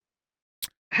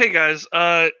Hey guys,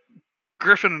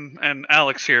 Griffin and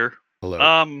Alex here. Hello.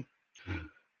 Um,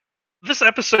 this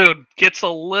episode gets a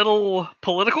little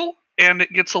political and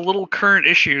it gets a little current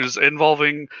issues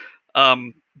involving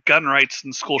um, gun rights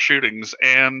and school shootings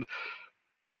and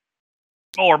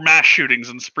or mass shootings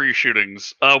and spree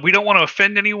shootings. We don't want to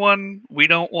offend anyone. We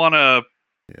don't want to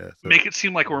Yeah. make it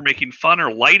seem like we're making fun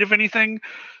or light of anything.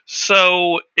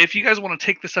 So if you guys want to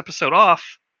take this episode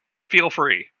off, feel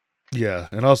free. Yeah,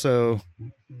 and also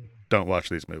don't watch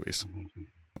these movies.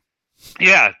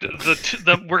 Yeah,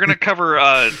 we're gonna cover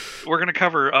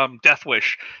Death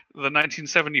Wish, the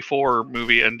 1974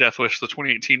 movie, and Death Wish, the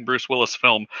 2018 Bruce Willis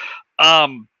film.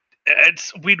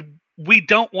 It's we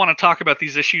don't want to talk about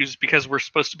these issues because we're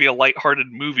supposed to be a lighthearted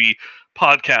movie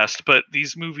podcast, but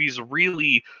these movies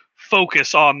really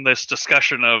focus on this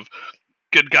discussion of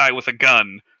good guy with a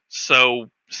gun. So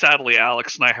sadly,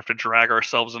 Alex and I have to drag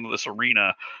ourselves into this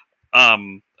arena.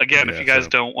 Again, if Yeah, you guys so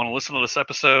don't want to listen to this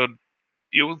episode,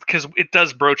 because it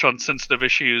does broach on sensitive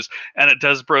issues and it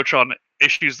does broach on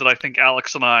issues that I think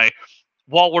Alex and I,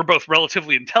 while we're both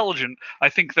relatively intelligent, I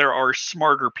think there are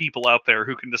smarter people out there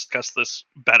who can discuss this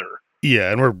better.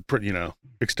 yeah, and we're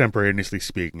extemporaneously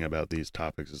speaking about these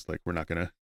topics. It's like we're not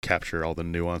gonna capture all the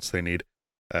nuance they need.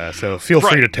 So feel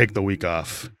free to Right. take the week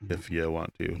off if you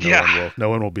want to. Yeah. No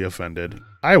one will be offended.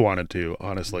 I wanted to,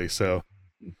 honestly. So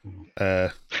uh,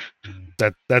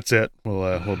 that's it.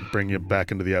 We'll bring you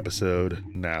back into the episode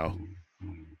now.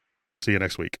 See you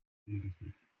next week.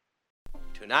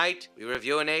 Tonight, we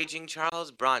review an aging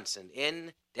Charles Bronson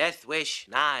in Death Wish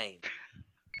 9.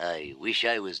 I wish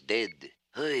I was dead.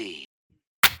 Hey.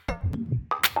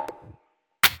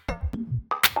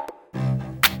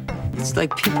 It's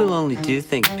like people only do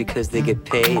things because they get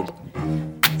paid.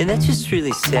 And that's just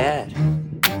really sad.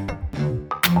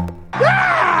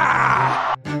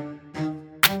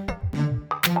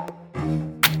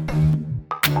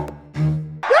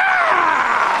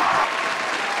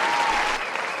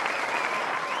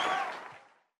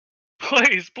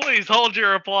 Please hold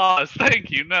your applause.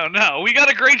 Thank you. No. We got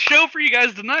a great show for you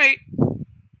guys tonight.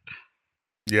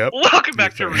 Yep. Welcome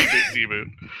back to Sorry.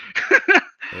 Reboot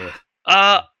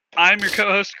Deboot. I'm your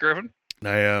co-host, Griffin.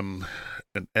 I am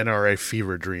an NRA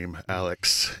fever dream,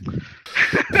 Alex.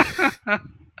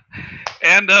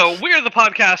 And we're the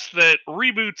podcast that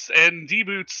reboots and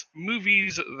deboots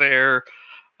movies, their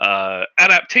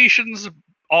adaptations,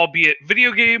 albeit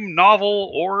video game,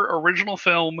 novel, or original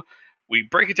film. We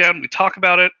break it down, we talk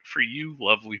about it for you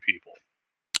lovely people.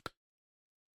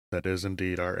 That is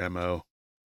indeed our MO.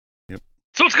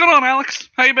 So what's going on, Alex?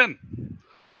 How you been?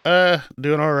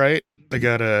 Doing all right. I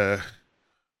got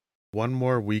one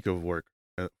more week of work,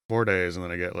 4 days, and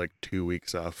then I get like 2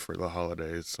 weeks off for the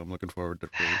holidays. So I'm looking forward to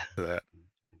that.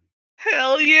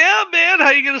 Hell yeah, man! How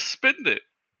you gonna spend it?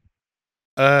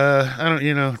 I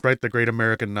don't, write the great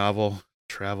American novel,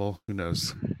 travel. Who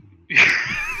knows?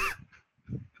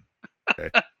 Okay.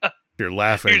 You're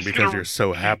laughing because you're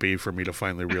so happy for me to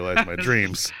finally realize my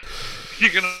dreams.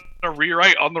 You're gonna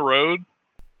rewrite On the Road?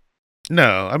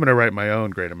 No, I'm gonna write my own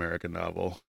great American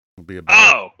novel. It'll be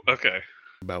about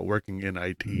about working in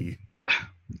IT.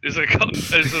 Is it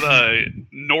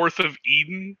North of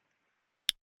Eden?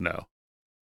 No,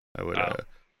 I would.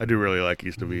 I do really like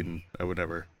East of Eden. I would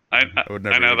never I would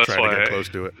never know, even that's try to why get close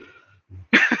to it.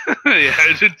 Yeah,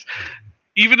 it's,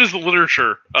 even as a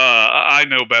literature, I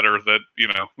know better that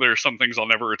there are some things I'll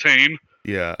never attain.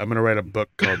 Yeah, I'm gonna write a book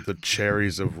called The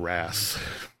Cherries of Wrath.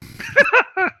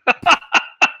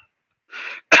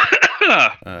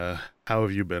 How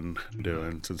have you been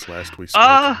doing since last we spoke?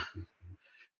 I've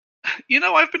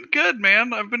been good,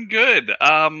 man. I've been good.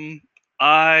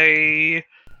 I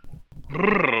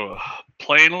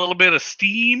playing a little bit of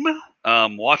Steam,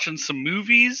 watching some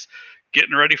movies,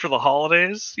 getting ready for the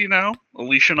holidays.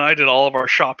 Alicia and I did all of our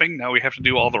shopping. Now we have to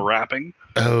do all the wrapping.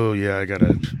 Oh yeah, I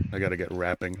gotta get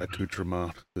wrapping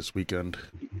accoutrement this weekend.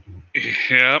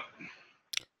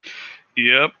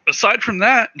 Yep. Aside from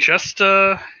that, just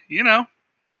hanging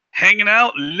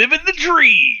out, living the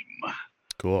dream.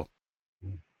 Cool.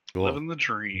 Living the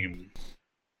dream.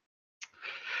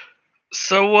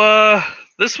 So,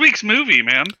 this week's movie,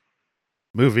 man.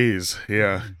 Movies,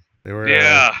 yeah. They were.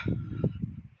 Yeah.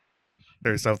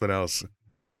 There's something else.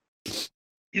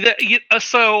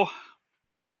 So,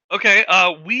 okay,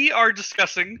 we are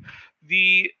discussing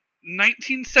the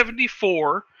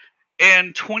 1974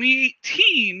 and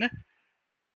 2018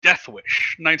 Death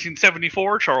Wish.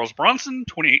 1974, Charles Bronson.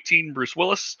 2018, Bruce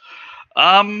Willis.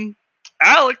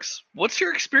 Alex, what's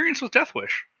your experience with Death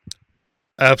Wish?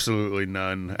 Absolutely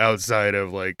none outside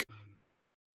of like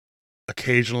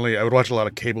occasionally I would watch a lot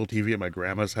of cable TV at my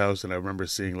grandma's house, and I remember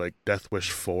seeing like Death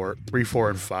Wish 4, 3, 4,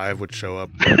 and 5 would show up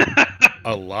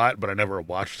a lot, but I never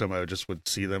watched them. I just would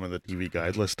see them in the TV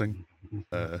guide listing.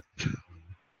 That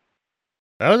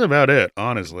was about it,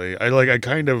 honestly. I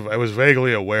was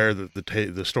vaguely aware that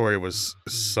the story was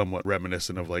somewhat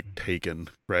reminiscent of like Taken,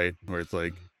 right? Where it's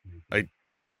like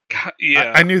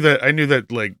Yeah. I knew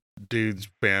that like dude's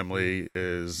family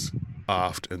is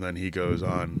offed, and then he goes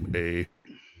on a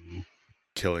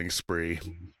killing spree.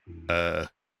 Yeah,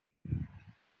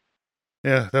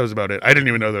 that was about it. I didn't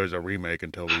even know there was a remake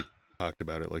until we talked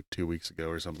about it like 2 weeks ago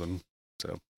or something.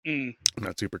 So I'm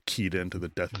not super keyed into the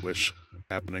Death Wish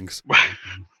happenings.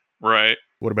 Right.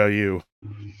 What about you?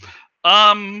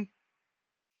 I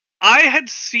had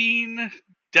seen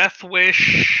Death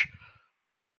Wish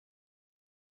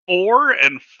 4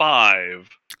 and 5.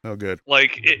 Oh, good.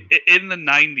 Like in the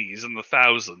 90s and the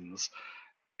thousands.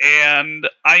 And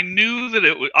I knew that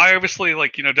it was, I obviously,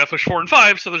 like, you know, Death Wish 4 and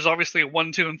 5, so there's obviously a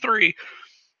 1, 2, and 3,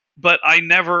 but I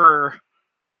never,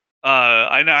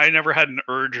 I never had an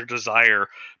urge or desire,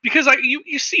 because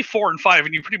you see 4 and 5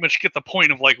 and you pretty much get the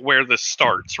point of, like, where this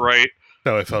starts, right?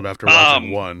 No, I felt after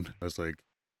watching 1, I was like,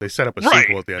 they set up a Right.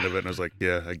 sequel at the end of it, and I was like,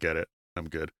 yeah, I get it. I'm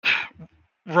good.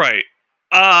 Right.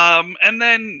 And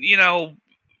then, you know,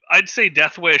 I'd say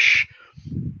Death Wish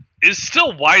is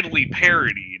still widely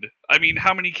parodied. I mean,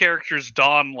 how many characters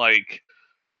don, like,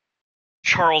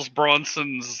 Charles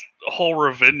Bronson's whole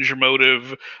revenge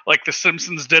motive? Like, The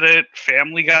Simpsons did it,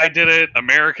 Family Guy did it,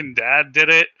 American Dad did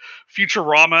it,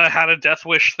 Futurama had a Death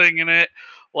Wish thing in it.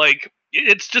 Like,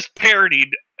 it's just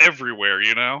parodied everywhere,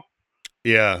 you know?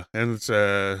 Yeah, and it's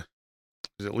there's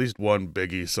at least one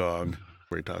Biggie song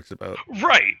where he talks about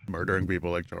Right. murdering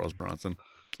people like Charles Bronson.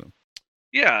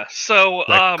 Yeah, so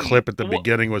That clip at the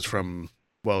beginning was from,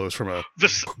 well, it was from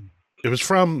it was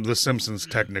from The Simpsons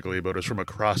technically, but it was from a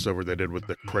crossover they did with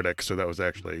The Critic, so that was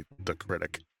actually The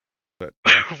Critic. But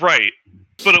right.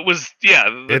 But it was, yeah,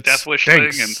 the Death Wish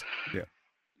thing, and yeah.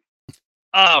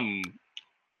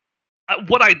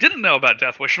 What I didn't know about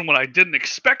Death Wish and what I didn't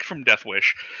expect from Death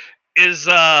Wish is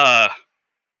the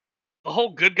whole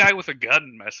good guy with a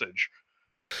gun message.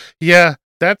 Yeah,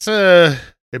 that's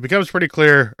it becomes pretty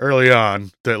clear early on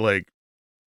that, like,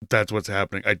 that's what's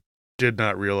happening. I did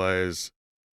not realize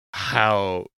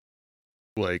how,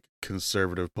 like,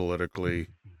 conservative politically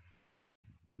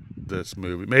this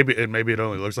movie. Maybe it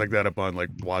only looks like that upon, like,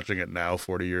 watching it now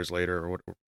 40 years later, or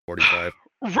 45.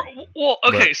 Well,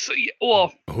 okay,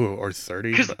 or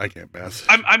 30, but I can't math.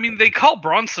 I mean, they call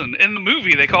Bronson in the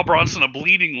movie. They call Bronson a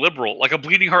bleeding liberal, like a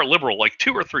bleeding heart liberal, like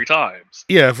 2 or 3 times.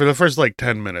 Yeah, for the first like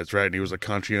 10 minutes, right? And he was a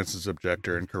conscientious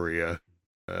objector in Korea.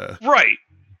 Right.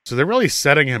 So they're really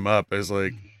setting him up as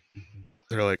like,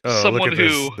 they're like, oh, someone look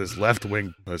at this left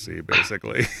wing pussy,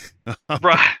 basically.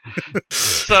 Right.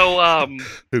 So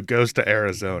who goes to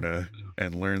Arizona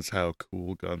and learns how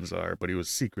cool guns are, but he was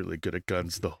secretly good at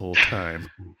guns the whole time.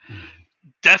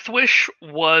 Death Wish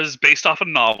was based off a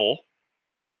novel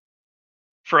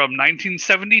from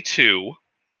 1972,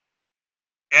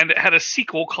 and it had a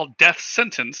sequel called Death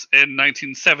Sentence in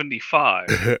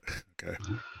 1975. Okay.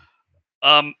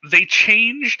 They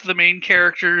changed the main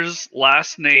character's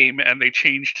last name, and they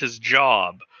changed his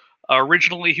job.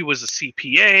 Originally, he was a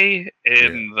CPA.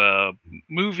 In the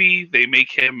movie, they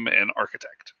make him an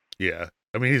architect. Yeah.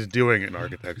 I mean, he's doing an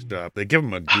architect's job. They give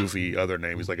him a goofy other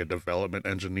name. He's like a development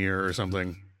engineer or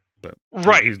something. But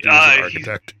right. He's an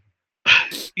architect.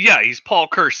 Yeah, he's Paul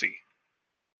Kersey.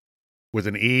 With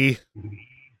an E?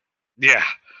 Yeah.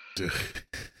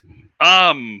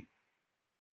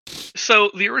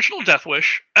 So, the original Death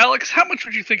Wish, Alex, how much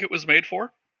would you think it was made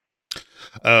for?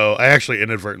 Oh, I actually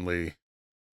inadvertently...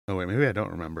 Oh, wait, maybe I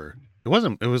don't remember. It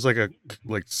was like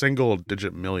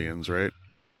single-digit millions, right?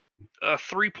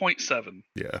 3.7.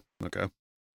 Yeah, okay.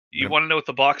 You want to know what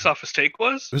the box office take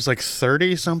was? It was like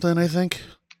 30-something, I think?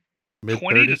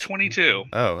 20 to 22.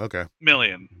 Oh, okay.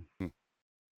 Million.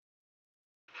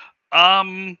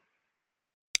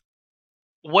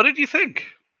 What did you think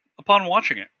upon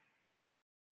watching it?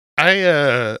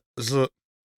 I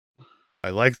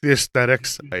like the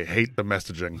aesthetics. I hate the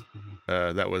messaging.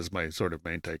 That was my sort of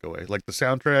main takeaway. Like the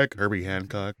soundtrack, Herbie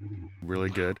Hancock, really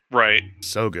good. Right.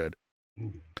 So good.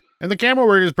 And the camera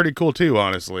work is pretty cool too,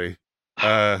 honestly.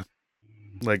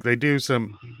 Like they do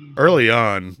some early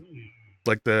on,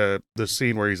 like the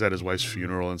scene where he's at his wife's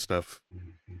funeral and stuff.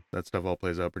 That stuff all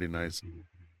plays out pretty nice.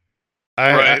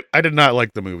 I did not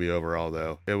like the movie overall,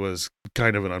 though. It was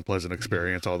kind of an unpleasant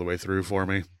experience all the way through for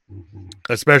me.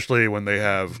 Especially when they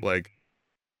have, like,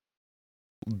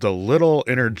 the little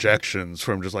interjections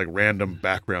from just like random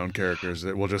background characters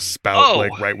that will just spout Oh,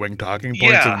 like right-wing talking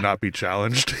points yeah. and not be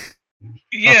challenged.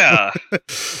 Yeah,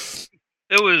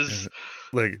 it was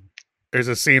Like, there's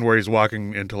a scene where he's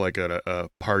walking into like a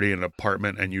party in an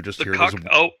apartment, and you just the hear cock.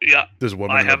 Oh, yeah. this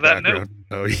woman I in the have that note. background.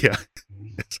 Oh yeah.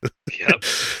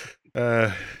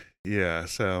 Yep. Yeah.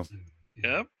 So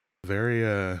Yep. very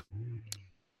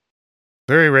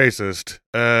very racist.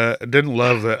 Didn't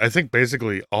love that. I think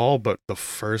basically all but the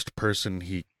first person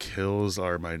he kills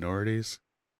are minorities.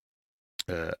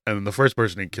 And the first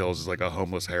person he kills is like a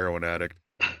homeless heroin addict.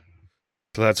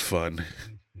 So that's fun.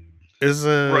 Is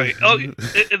Right. Oh,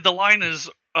 the line is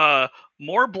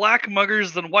more black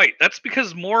muggers than white. That's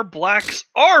because more blacks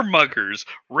are muggers.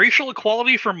 Racial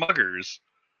equality for muggers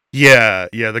yeah.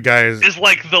 The guy is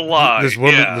like the lie. This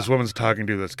woman, Yeah. this woman's talking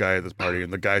to this guy at this party,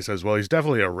 and the guy says, "Well, he's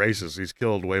definitely a racist. He's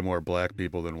killed way more black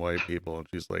people than white people." And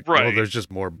she's like, "Well, Right. there's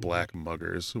just more black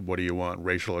muggers. What do you want?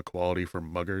 Racial equality for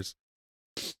muggers?"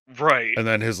 Right. And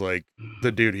then his like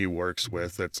the dude he works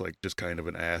with, that's like just kind of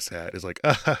an asshat, is like,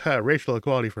 racial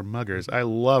equality for muggers. I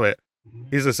love it.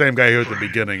 He's the same guy who at the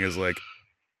beginning is like,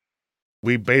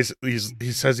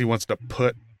 he says he wants to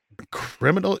put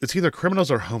it's either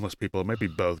criminals or homeless people. It might be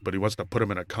both, but he wants to put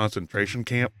them in a concentration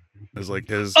camp. Is like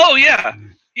his Oh yeah.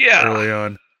 Yeah. early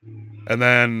on. And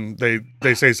then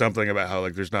they say something about how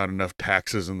like there's not enough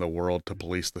taxes in the world to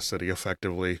police the city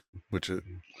effectively, which is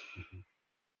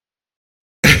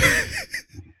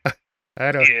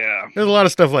I don't. Yeah. There's a lot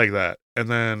of stuff like that. And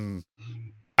then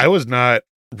I was not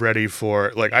ready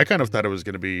for, like, I kind of thought it was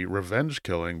going to be revenge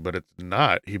killing, but it's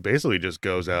not. He basically just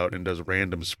goes out and does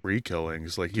random spree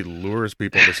killings. Like, he lures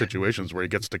people into situations where he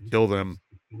gets to kill them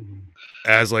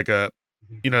as like a,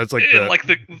 it's like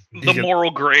the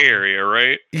moral gray area,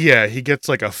 right? Yeah, he gets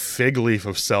like a fig leaf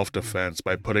of self-defense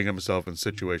by putting himself in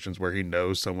situations where he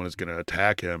knows someone is going to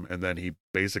attack him, and then he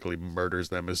basically murders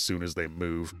them as soon as they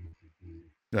move.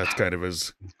 That's kind of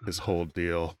his whole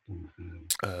deal.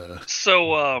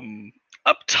 So,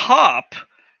 up top,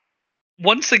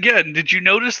 once again, did you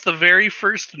notice the very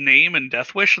first name in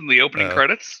Death Wish in the opening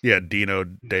credits? Yeah, Dino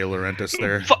De Laurentiis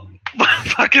there.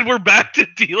 Fucking, we're back to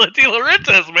De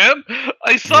Laurentiis, man.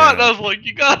 I saw it and I was like,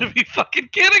 you gotta be fucking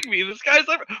kidding me. This guy's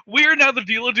we are now the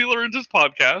De Laurentiis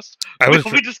podcast. We'll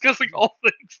be discussing all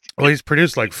things. Well, he's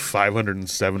produced like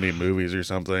 570 movies or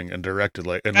something and directed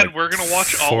like we're gonna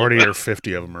watch 40 all of or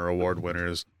 50 of them are award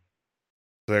winners.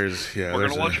 We're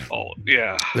gonna watch all.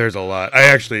 Yeah. There's a lot.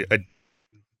 I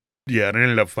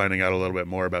ended up finding out a little bit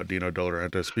more about Dino De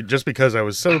Laurentiis just because I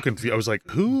was so confused. I was like,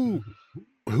 who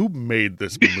made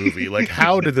this movie? Like,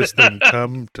 how did this thing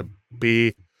come to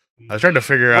be? I was trying to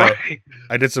figure out. Right.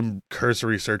 I did some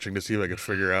cursory searching to see if I could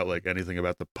figure out like anything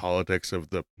about the politics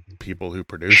of the people who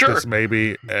produced this.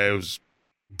 Maybe I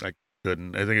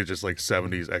couldn't. I think it's just like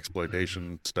 70s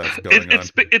exploitation stuff going on.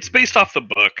 It's based off the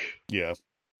book. Yeah.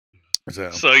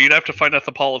 So you'd have to find out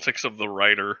the politics of the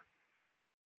writer.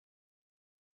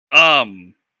 What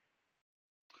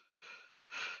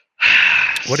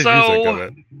did you think of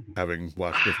it, having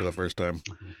watched it for the first time?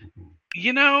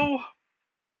 It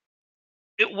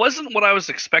wasn't what I was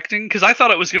expecting, because I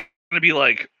thought it was going to be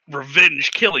like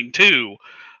revenge killing too.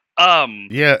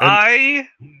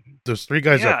 Those three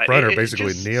guys up front are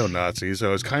basically neo-Nazis, so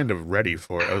I was kind of ready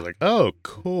for it. I was like, oh,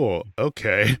 cool,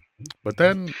 okay. But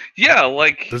then... Yeah,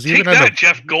 like, take that,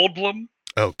 Jeff Goldblum.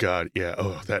 Oh, God, yeah.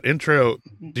 Oh, that intro.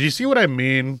 Did you see what I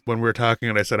mean when we were talking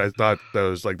and I said I thought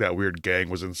that weird gang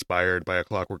was inspired by A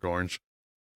Clockwork Orange?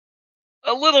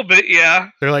 A little bit, yeah.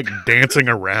 They're like dancing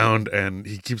around, and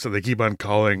they keep on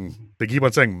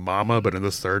saying mama, but in the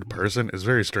third person. It's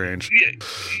very strange. Yeah,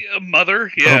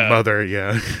 mother, yeah. Oh, mother,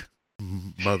 yeah.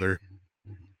 Mother.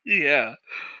 Yeah.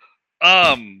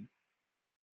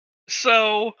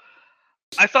 So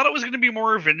I thought it was going to be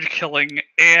more revenge killing,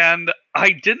 and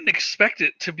I didn't expect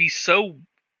it to be so.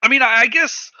 I mean, I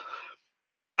guess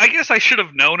I should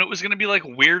have known it was going to be like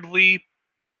weirdly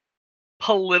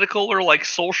political or like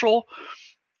social,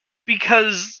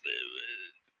 because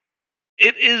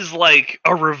it is like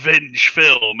a revenge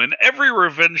film, and every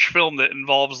revenge film that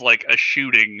involves like a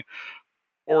shooting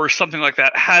or something like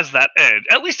that has that edge.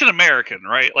 At least in American,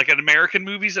 right? Like in American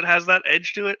movies, it has that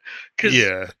edge to it.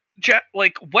 Yeah.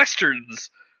 Like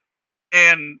westerns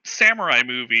and samurai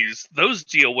movies, those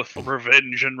deal with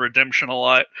revenge and redemption a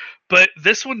lot. But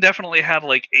this one definitely had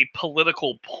like a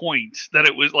political point that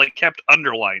it was like kept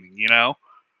underlining, you know?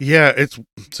 Yeah, it's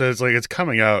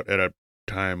coming out at a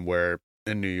time where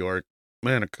in New York,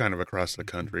 man, kind of across the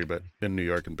country, but in New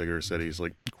York and bigger cities,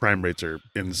 like crime rates are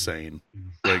insane.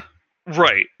 Like,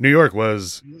 right. New York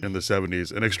was in the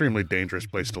 70s an extremely dangerous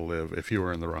place to live if you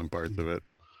were in the wrong parts of it.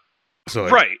 So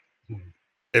like, Right.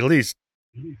 at least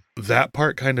that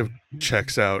part kind of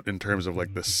checks out in terms of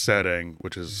like the setting,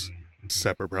 which is a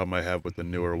separate problem I have with the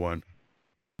newer one.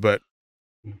 But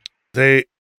the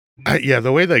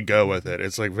way they go with it,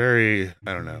 it's like very,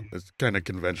 I don't know, it's kind of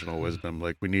conventional wisdom.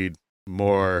 Like we need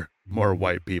more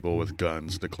white people with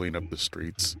guns to clean up the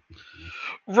streets.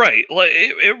 Right. Like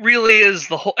it really is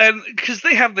the whole, and because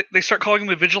they start calling him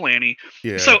a vigilante.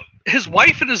 Yeah. So his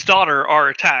wife and his daughter are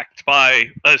attacked by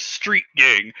a street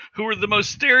gang who are the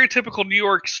most stereotypical New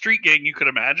York street gang you could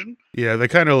imagine. Yeah, they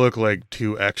kind of look like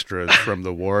two extras from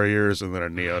the Warriors and then a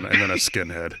neon and then a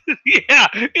skinhead. yeah,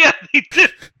 they do.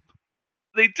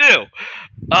 They do.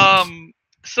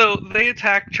 So they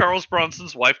attack Charles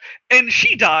Bronson's wife, and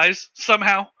she dies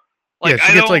somehow. Like, yeah,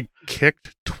 she gets like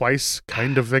kicked twice,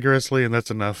 kind of vigorously, and that's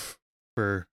enough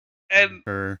for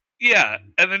her. Yeah,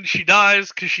 and then she dies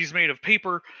because she's made of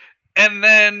paper, and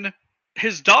then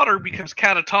his daughter becomes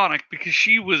catatonic because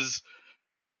she was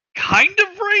kind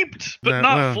of raped, but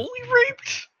not fully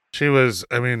raped. She was.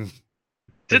 I mean,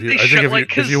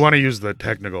 if you want to use the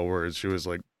technical words, she was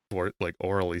like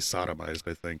orally sodomized.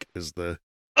 I think is the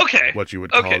what you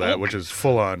would call that, which is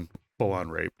full on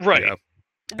rape. Right. Yeah.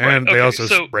 And they also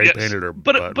spray painted her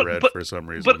butt red for some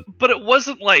reason. But it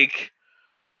wasn't like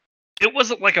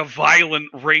a violent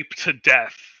rape to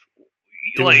death.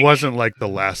 It wasn't like The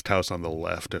Last House on the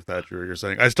Left, if that's what you're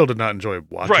saying. I still did not enjoy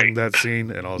watching that scene,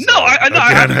 and also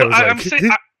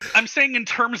I'm saying in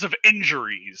terms of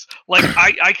injuries. Like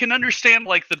I can understand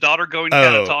like the daughter going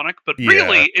catatonic, but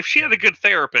really, if she had a good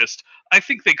therapist, I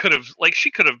think they could have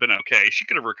she could have been okay. She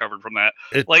could have recovered from that.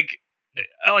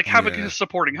 Having a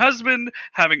supporting husband,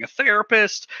 having a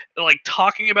therapist, like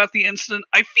talking about the incident.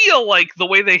 I feel like the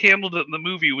way they handled it in the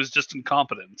movie was just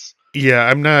incompetence. Yeah,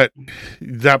 I'm not.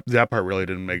 That part really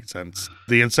didn't make sense.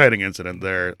 The inciting incident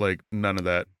there, like none of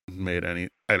that made any.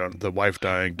 The wife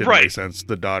dying didn't make sense.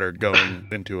 The daughter going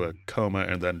into a coma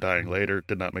and then dying later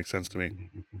did not make sense to me.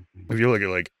 If you look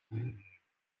at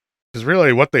because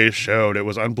really what they showed, it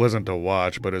was unpleasant to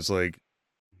watch, but it's like.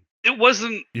 It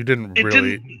wasn't. You didn't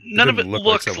really. None of it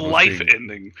looked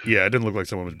life-ending. Yeah, it didn't look like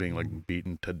someone was being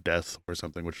beaten to death or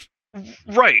something. Which.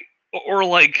 Right, or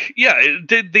they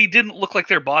didn't look like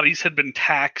their bodies had been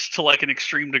taxed to an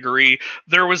extreme degree.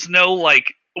 There was no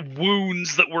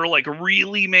wounds that were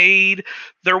really made.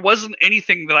 There wasn't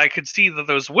anything that I could see that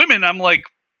those women. I'm like,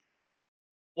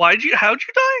 how'd you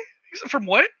die? From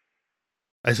what?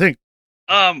 I think.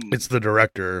 It's the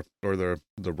director or the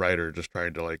writer just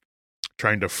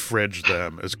trying to fridge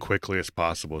them as quickly as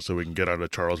possible so we can get on to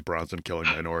Charles Bronson killing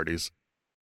minorities.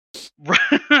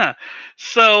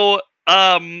 So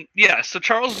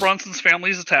Charles Bronson's family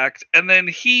is attacked, and then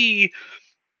he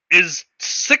is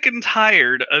sick and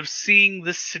tired of seeing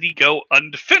the city go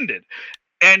undefended.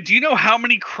 And do you know how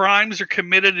many crimes are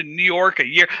committed in New York a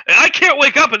year? And I can't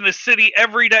wake up in this city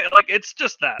every day. It's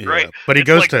just that, right? But he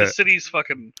goes to the city's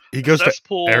fucking. He goes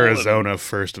to Arizona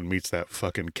first and meets that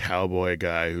fucking cowboy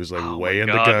guy who's way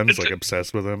into guns,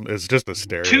 obsessed with him. It's just a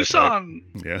stereotype. Tucson,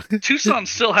 Tucson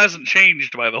still hasn't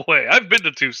changed, by the way. I've been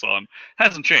to Tucson,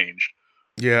 hasn't changed.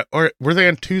 Yeah, or were they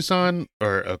in Tucson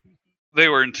or? They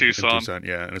were in Tucson.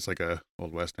 Yeah, and it's like a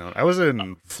Old West town. I was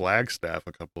in Flagstaff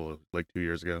 2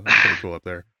 years ago. That's pretty cool up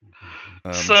there.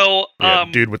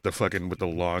 Dude with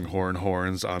the longhorn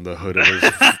horns on the hood of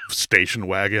his station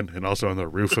wagon, and also on the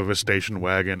roof of his station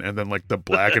wagon, and then the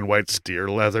black and white steer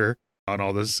leather on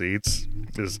all the seats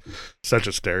is such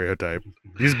a stereotype.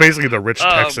 He's basically the rich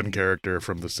Texan character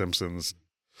from The Simpsons,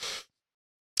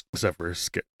 except for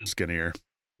skinnier.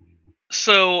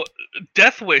 So,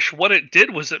 Death Wish, what it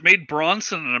did was it made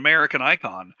Bronson an American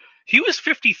icon. He was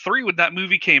 53 when that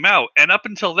movie came out, and up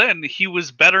until then, he was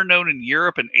better known in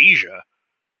Europe and Asia.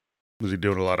 Was he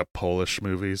doing a lot of Polish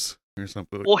movies or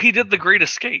something? Well, he did The Great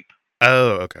Escape.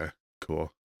 Oh, okay.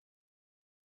 Cool.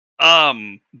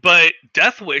 But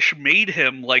Death Wish made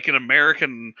him an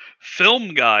American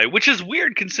film guy, which is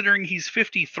weird considering he's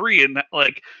 53 and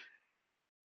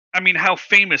how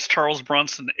famous Charles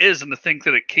Bronson is, and to think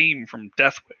that it came from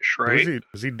Death Wish, right?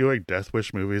 Was he doing Death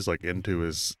Wish movies into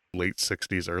his late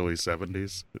 60s, early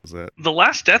 70s? Is that the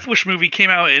last Death Wish movie came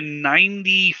out in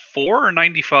 94 or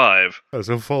 95? Oh,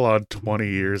 so full on 20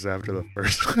 years after the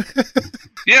first one.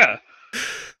 Yeah.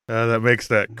 That makes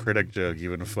that critic joke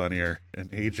even funnier. An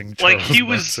aging Charles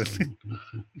Bronson.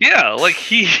 Yeah.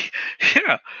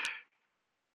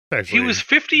 Actually, he was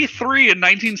 53 in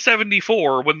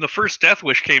 1974 when the first Death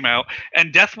Wish came out,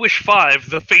 and Death Wish 5,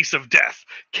 The Face of Death,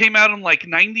 came out in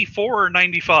 94 or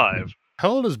 95. How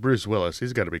old is Bruce Willis?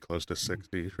 He's got to be close to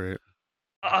 60, right?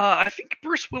 I think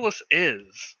Bruce Willis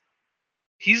is.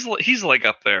 He's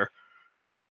up there.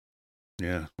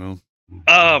 Yeah, well,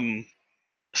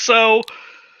 So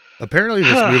apparently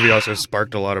this movie also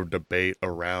sparked a lot of debate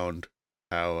around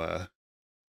how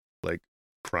like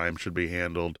crime should be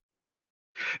handled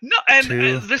no, and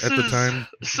too this at the is, time.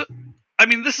 so, I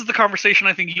mean, this is the conversation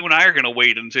I think you and I are going to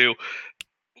wade into,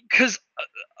 because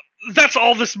that's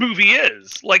all this movie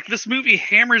is. Like, this movie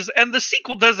hammers, and the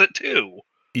sequel does it too.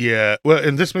 Yeah, well,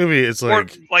 in this movie, it's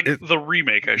like, or like the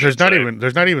remake, I should there's not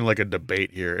say. even like a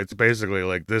debate here. It's basically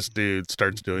like this dude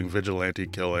starts doing vigilante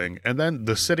killing, and then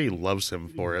the city loves him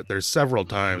for it. There's several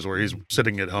times where he's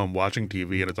sitting at home watching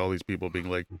TV, and it's all these people being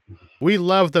like, "We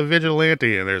love the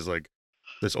vigilante," and there's like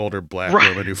this older black Right.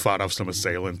 woman who fought off some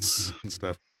assailants and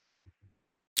stuff,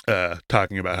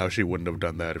 talking about how she wouldn't have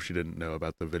done that if she didn't know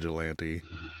about the vigilante.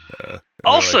 And they're,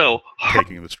 Also, like,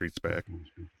 taking the streets back.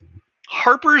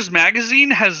 Harper's Magazine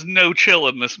has no chill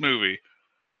in this movie.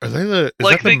 Are they the? Is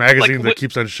Like, that the magazine like, that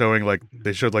keeps on showing like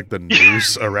they showed like the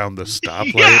noose around the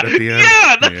stoplight yeah, at the end?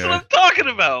 Yeah, that's what I'm talking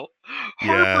about.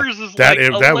 Harper's is that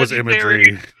like that a was legendary...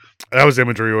 imagery. That was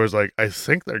imagery where it was like, I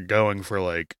think they're going for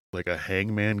like a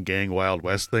Hangman Gang Wild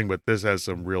West thing, but this has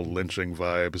some real lynching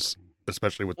vibes,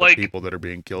 especially with Like, the people that are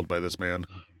being killed by this man.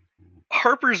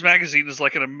 Harper's Magazine is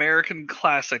like an American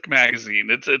classic magazine.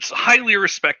 It's highly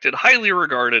respected, highly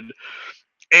regarded.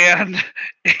 And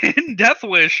in Death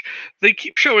Wish, they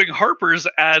keep showing Harper's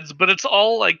ads, but it's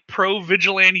all like pro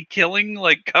vigilante killing,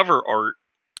 like cover art.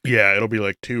 Yeah, it'll be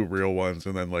like two real ones,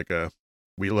 and then like a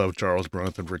 "We love Charles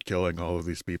Bronson for killing all of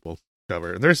these people"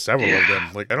 cover. And there's several of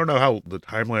them. Like, I don't know how the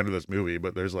timeline of this movie,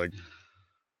 but there's like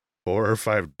 4 or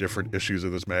 5 different issues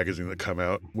of this magazine that come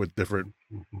out with different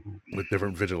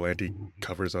vigilante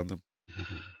covers on them.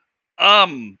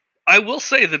 I will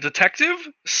say the detective,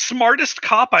 smartest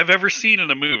cop I've ever seen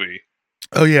in a movie.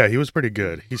 Oh yeah, he was pretty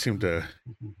good. He seemed to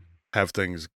have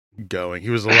things going. He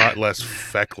was a lot less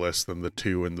feckless than the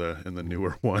two in the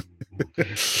newer one.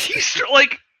 He's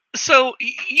like, so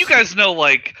you guys know,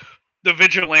 like, the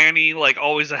vigilante, like,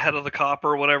 always ahead of the cop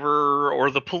or whatever, or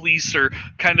the police are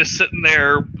kind of sitting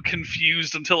there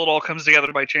confused until it all comes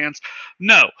together by chance.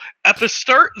 No, at the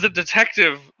start,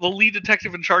 the lead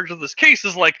detective in charge of this case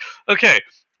is like, okay,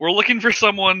 we're looking for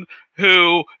someone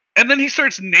who, and then he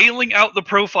starts nailing out the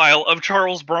profile of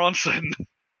Charles Bronson.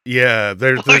 Yeah,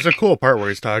 there's a cool part where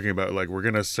he's talking about like, we're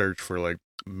gonna search for like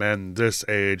men this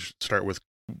age, start with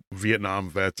Vietnam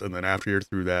vets, and then after you're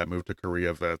through that, move to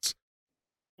Korea vets.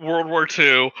 World War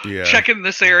II, Yeah. check in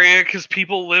this area because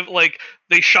people live, like,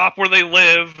 they shop where they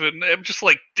live, and I'm just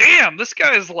like, damn, this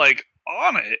guy's like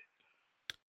on it.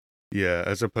 Yeah,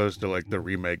 as opposed to like the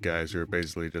remake guys who are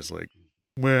basically just like,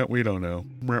 well, we don't know.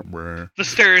 The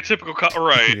stereotypical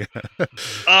right.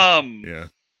 Yeah. Yeah.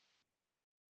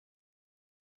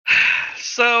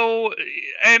 So,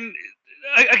 and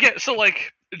again, so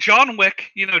like John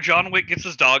Wick, John Wick gets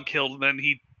his dog killed, and then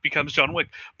he becomes John Wick.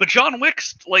 But John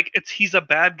Wick's like, he's a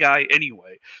bad guy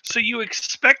anyway. So you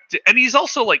expect it, and he's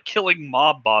also like killing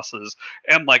mob bosses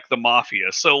and like the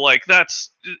mafia. So like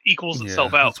that's equals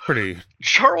itself out. It's pretty.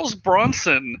 Charles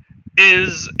Bronson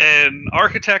is an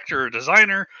architect or a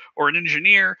designer or an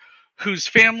engineer whose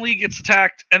family gets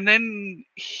attacked, and then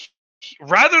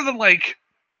rather than like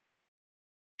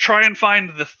try and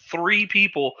find the 3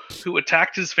 people who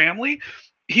attacked his family,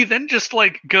 he then just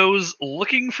like goes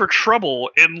looking for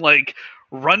trouble in like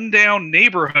rundown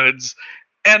neighborhoods,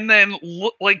 and then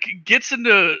like gets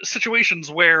into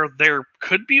situations where there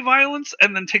could be violence,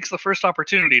 and then takes the first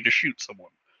opportunity to shoot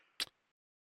someone.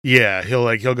 Yeah,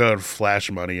 he'll go and flash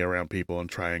money around people and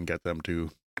try and get them to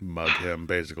mug him,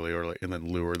 basically, or like, and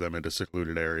then lure them into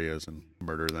secluded areas and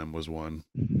murder them was one.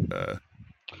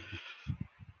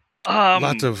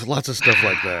 Lots of stuff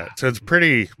like that. So it's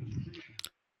pretty.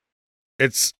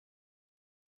 It's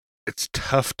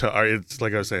tough to. It's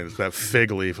like I was saying. It's that fig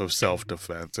leaf of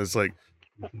self-defense. It's like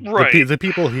right. The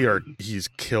people he's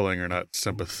killing are not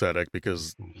sympathetic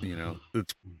because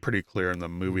it's pretty clear in the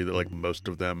movie that like most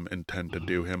of them intend to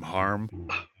do him harm.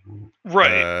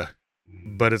 Right.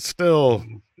 But it's still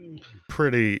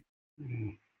pretty.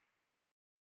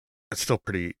 It's still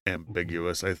pretty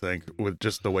ambiguous, I think, with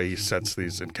just the way he sets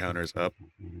these encounters up.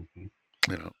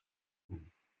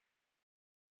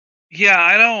 Yeah,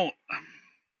 I don't.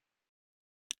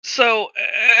 So,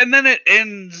 and then it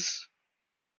ends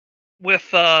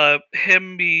with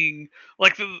him being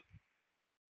like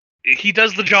he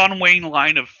does the John Wayne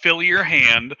line of "fill your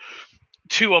hand"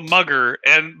 to a mugger,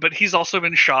 but he's also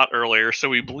been shot earlier,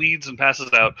 so he bleeds and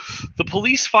passes out. The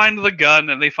police find the gun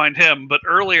and they find him, but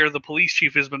earlier the police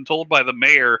chief has been told by the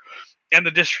mayor and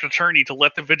the district attorney to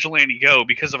let the vigilante go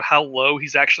because of how low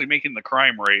he's actually making the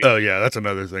crime rate. Oh yeah, that's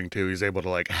another thing too. He's able to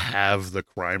like have the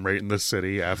crime rate in the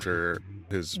city after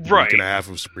his Right. week and a half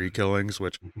of spree killings,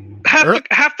 which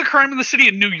half the crime in the city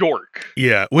in New York.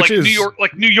 yeah, which like is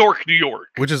New York.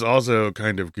 which is also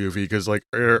kind of goofy because like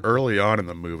early on in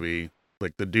the movie,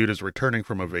 like the dude is returning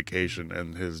from a vacation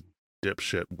and his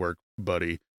dipshit work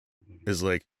buddy is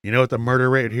like, you know what the murder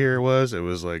rate here was? It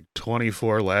was like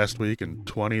 24 last week and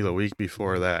 20 the week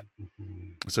before that.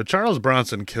 So Charles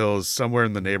Bronson kills somewhere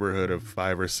in the neighborhood of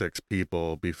 5 or 6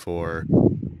 people before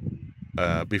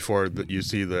you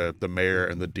see the mayor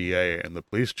and the DA and the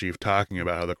police chief talking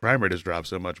about how the crime rate has dropped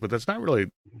so much. But that's not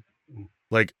really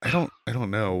like I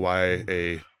don't know why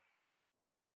a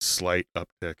slight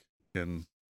uptick in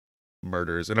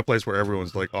murders in a place where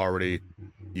everyone's like already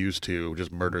used to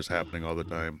just murders happening all the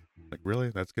time. Like really,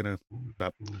 that's gonna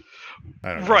stop?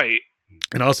 I don't know. Right.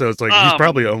 And also, it's like he's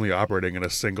probably only operating in a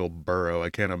single borough. I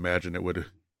can't imagine it would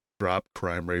drop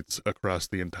crime rates across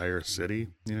the entire city.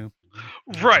 You know?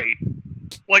 Right.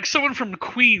 Like someone from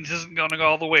Queens isn't going to go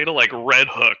all the way to like Red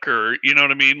Hook or you know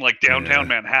what I mean, like downtown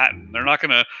Manhattan. They're not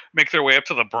going to make their way up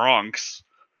to the Bronx.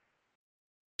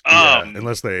 Yeah,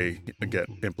 unless they get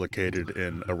implicated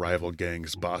in a rival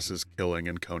gang's boss's killing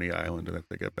in Coney Island, and if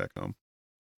they get back home.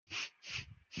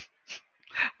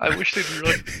 I wish they'd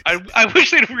I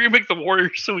wish they'd remake the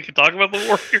Warriors so we could talk about the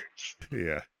Warriors.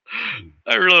 Yeah,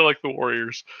 I really like the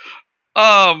Warriors.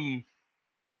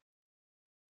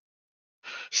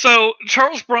 So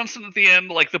Charles Bronson at the end,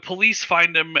 like the police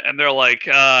find him and they're like,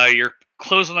 "You're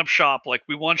closing up shop. Like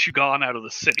we want you gone out of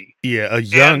the city." yeah. A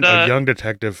young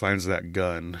detective finds that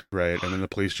gun, right, and then the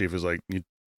police chief is like, "You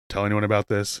tell anyone about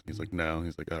this?" He's like, "No."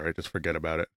 He's like, "All right, just forget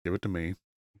about it. Give it to me.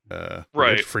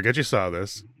 Right. Forget you saw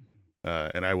this,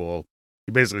 and I will."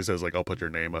 He basically says like, "I'll put your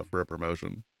name up for a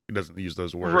promotion." He doesn't use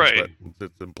those words, Right.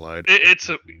 but it's implied.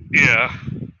 Yeah.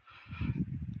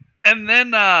 And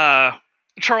then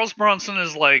Charles Bronson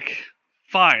is like,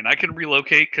 "Fine, I can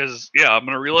relocate because I'm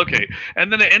gonna relocate."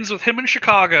 And then it ends with him in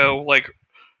Chicago, like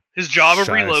his job of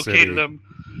Shy relocated City. him.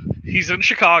 He's in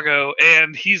Chicago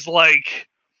and he's like,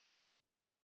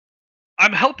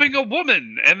 "I'm helping a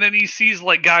woman," and then he sees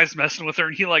like guys messing with her,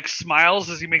 and he like smiles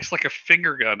as he makes like a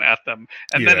finger gun at them,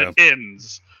 and then it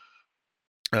ends.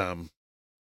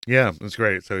 Yeah, that's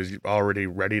great. So he's already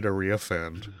ready to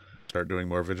reoffend, start doing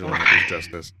more vigilante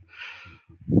justice.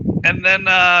 And then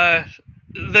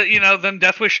then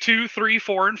Death Wish 2, 3,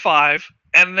 4, and 5,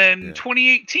 and then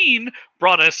 2018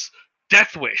 brought us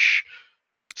Death Wish,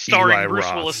 starring Eli Bruce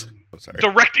Roth. Willis. Oh, sorry.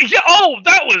 Directing. Yeah. Oh,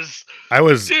 that was.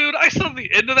 Dude, I saw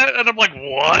the end of that and I'm like,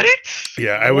 what?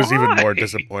 Yeah, I was even more Why?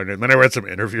 disappointed. And then I read some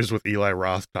interviews with Eli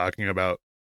Roth talking about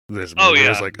this movie. Oh, yeah. I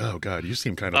was like, oh god, you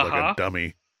seem kind of like a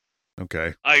dummy.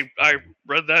 Okay. I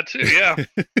read that too. Yeah,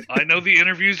 I know the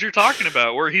interviews you're talking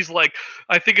about, where he's like,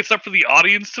 I think it's up for the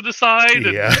audience to decide.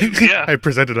 And, Yeah. I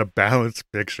presented a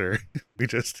balanced picture. We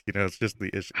just, it's just the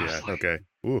issue. Yeah. Like, okay.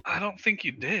 Ooh. I don't think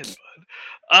you did,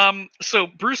 bud. So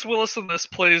Bruce Willis in this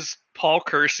plays Paul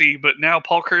Kersey, but now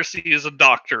Paul Kersey is a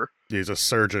doctor. He's a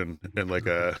surgeon in like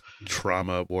a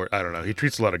trauma ward. I don't know. He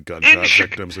treats a lot of gunshot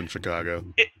victims in Chicago.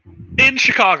 In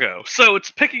Chicago. So it's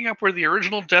picking up where the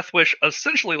original Death Wish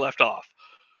essentially left off.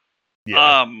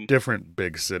 Yeah. Different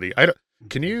big city.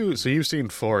 So you've seen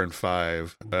 4 and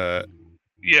 5.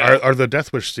 Yeah. Are the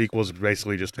Death Wish sequels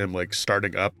basically just him like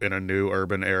starting up in a new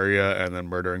urban area and then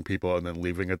murdering people and then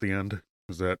leaving at the end?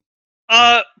 Is that?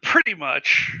 Pretty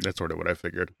much. That's sort of what I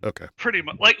figured. Okay. Pretty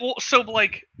much.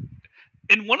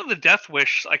 In one of the Death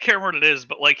Wish, I can't remember what it is,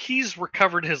 but like he's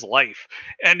recovered his life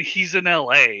and he's in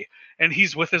LA and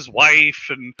he's with his wife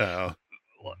and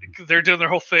they're doing their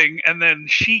whole thing, and then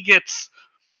she gets.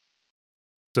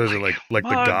 So is it like The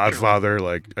Godfather?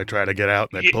 Like I try to get out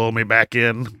and they pull me back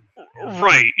in.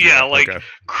 Right. Yeah.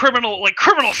 Criminal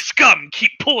scum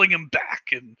keep pulling him back,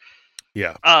 and he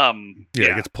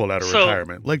gets pulled out of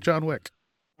retirement, like John Wick.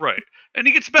 Right. And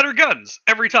he gets better guns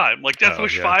every time. Like Death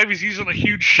Wish 5, he's using a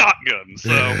huge shotgun.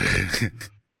 So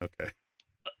okay.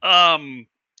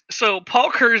 So Paul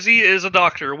Kersey is a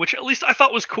doctor, which at least I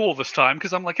thought was cool this time,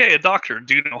 because I'm like, hey, a doctor,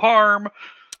 do no harm.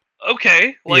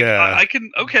 Okay, I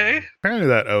can. Okay. Apparently,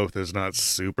 that oath is not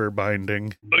super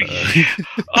binding.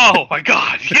 Oh my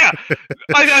god, yeah.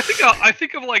 I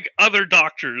think of like other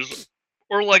doctors,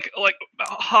 or like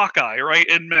Hawkeye, right,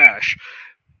 in MASH,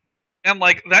 and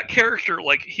like that character,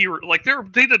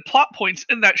 they did plot points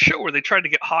in that show where they tried to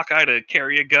get Hawkeye to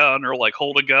carry a gun or like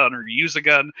hold a gun or use a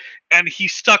gun, and he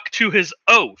stuck to his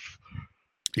oath.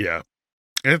 Yeah.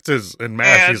 And it's in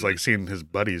MASH, he's like seen his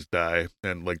buddies die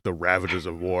and like the ravages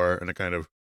of war, and it kind of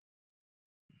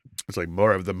It's like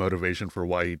more of the motivation for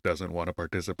why he doesn't want to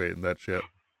participate in that shit.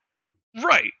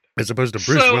 Right. As opposed to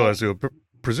Bruce So- Willis, who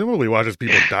presumably watches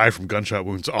people die from gunshot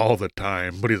wounds all the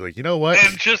time. But he's like, you know what?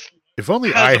 And just If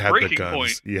only has I a had the breaking guns.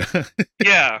 point. Yeah.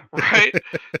 yeah, right.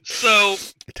 So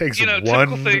It takes typical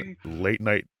one thing. late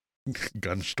night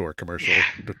gun store commercial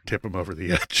to tip him over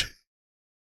the edge.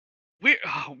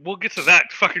 We'll get to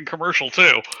that fucking commercial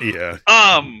too. Yeah.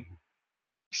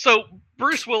 So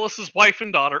Bruce Willis's wife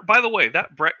and daughter. By the way,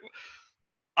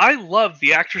 I love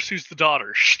the actress who's the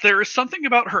daughter. There is something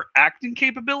about her acting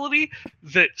capability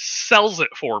that sells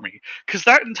it for me. Because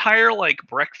that entire like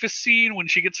breakfast scene when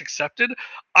she gets accepted,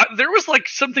 there was like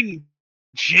something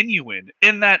genuine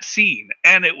in that scene,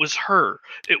 and it was her.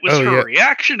 It was her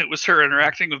reaction. It was her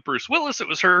interacting with Bruce Willis. It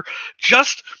was her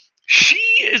just. She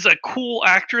is a cool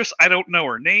actress. I don't know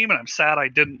her name, and I'm sad I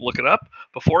didn't look it up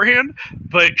beforehand.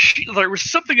 But there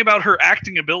was something about her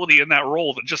acting ability in that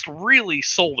role that just really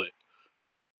sold it.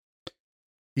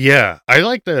 Yeah. I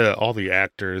liked all the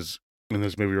actors in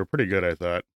this movie were pretty good, I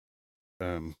thought.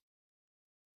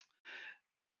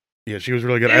 Yeah, she was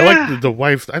really good. I liked the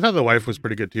wife. I thought the wife was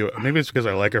pretty good too. Maybe it's because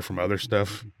I like her from other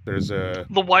stuff. There's the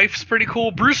wife's pretty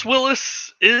cool. Bruce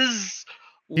Willis is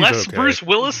less okay. Bruce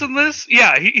Willis in this.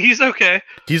 Yeah, he's okay.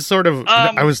 He's sort of.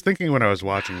 I was thinking when I was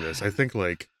watching this. I think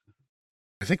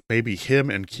maybe him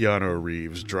and Keanu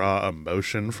Reeves draw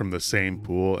emotion from the same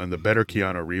pool, and the better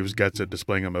Keanu Reeves gets at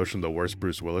displaying emotion, the worse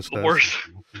Bruce Willis does. Worse.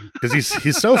 Because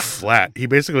he's so flat. He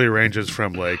basically ranges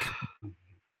from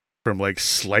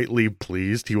slightly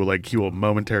pleased. He will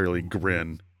momentarily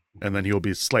grin, and then he will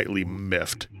be slightly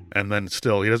miffed, and then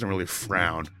still he doesn't really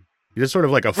frown. He's just sort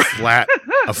of like a flat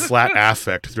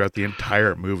affect throughout the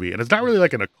entire movie, and it's not really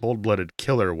like in a cold-blooded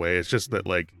killer way. It's just that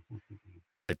like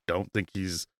I think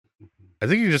he's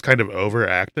just kind of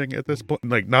overacting at this point.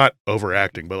 Like not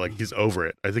overacting, but like he's over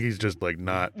it. I think he's just like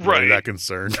not really that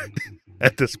concerned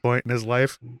at this point in his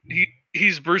life.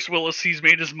 He's Bruce Willis. He's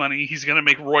made his money. He's gonna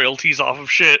make royalties off of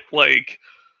shit. Like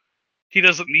he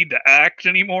doesn't need to act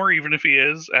anymore, even if he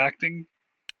is acting.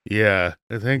 Yeah,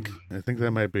 I think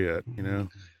that might be it. You know,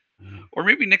 or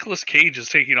maybe Nicolas Cage is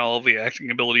taking all of the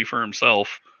acting ability for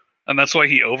himself, and that's why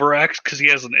he overacts because he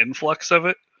has an influx of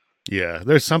it. Yeah,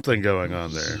 there's something going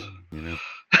on there. You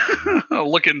know,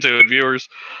 look into it, viewers,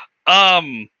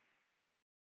 or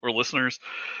listeners.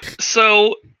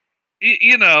 So.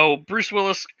 You know, Bruce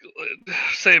Willis,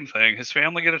 same thing. His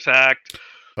family get attacked.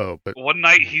 Oh, but one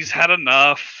night he's had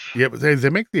enough. Yeah, but they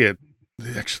make the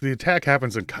attack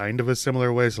happens in kind of a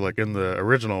similar way. So, like in the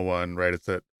original one, right? It's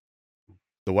that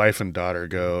the wife and daughter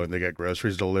go and they get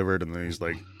groceries delivered, and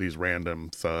these random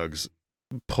thugs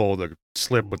pull the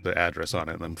slip with the address on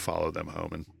it and then follow them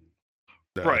home and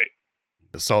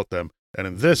assault them. And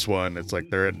in this one, it's like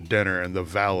they're at dinner and the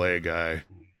valet guy,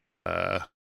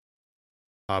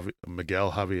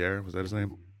 Miguel Javier, was that his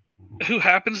name? Who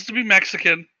happens to be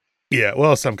Mexican. Yeah,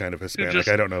 well, some kind of Hispanic.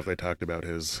 I don't know if they talked about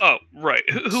his. Oh, right.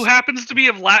 Who happens to be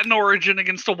of Latin origin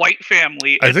against a white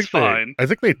family. It's fine. I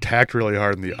think they tacked really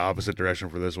hard in the opposite direction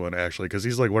for this one, actually, because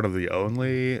he's like one of the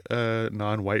only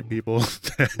non-white people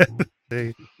that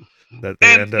they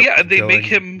end up they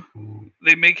killing.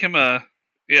 make him a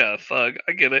thug.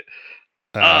 I get it.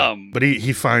 But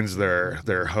he finds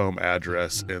their home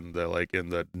address in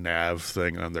the nav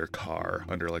thing on their car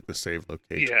under like the save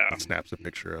location. Yeah. And snaps a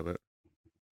picture of it.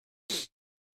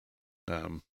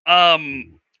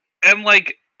 And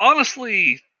like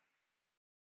honestly,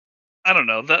 I don't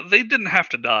know that they didn't have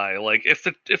to die. Like if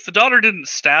the daughter didn't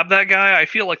stab that guy, I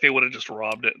feel like they would have just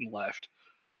robbed it and left.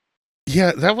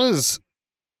 Yeah, that was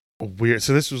weird.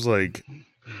 So this was like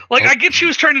I get she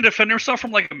was trying to defend herself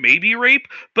from like a maybe rape,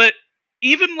 but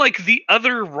even like the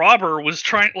other robber was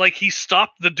trying, like he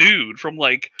stopped the dude from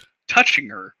like touching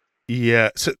her. Yeah,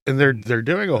 so and they're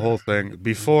doing a whole thing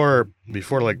before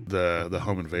like the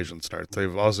home invasion starts.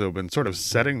 They've also been sort of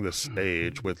setting the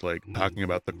stage with like talking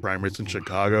about the crime rates in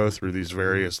Chicago through these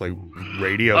various like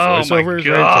radio voiceovers.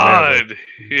 Oh my god! Right?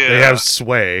 So they have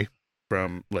Sway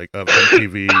from like of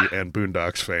MTV and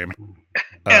Boondocks fame.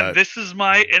 And this is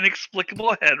my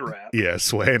inexplicable head wrap. Yeah,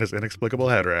 Sway and his inexplicable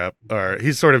head wrap.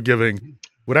 He's sort of giving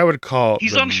what I would call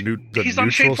he's the on Shade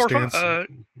 4-5.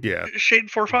 Yeah, Shade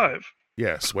 4-5.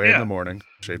 Yeah, Sway in the morning,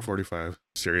 Shade 45,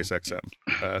 Sirius XM.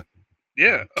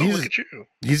 Yeah, look at you.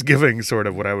 He's giving sort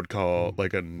of what I would call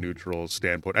like a neutral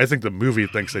standpoint. I think the movie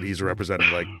thinks that he's representing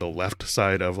like the left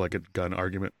side of like a gun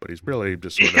argument, but he's really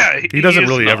just sort of, he doesn't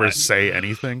really ever say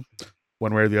anything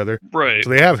one way or the other. Right.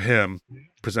 So they have him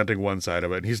presenting one side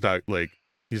of it, and he's not like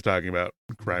He's talking about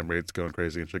crime rates going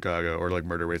crazy in Chicago, or like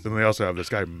murder rates. And they also have this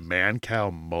guy,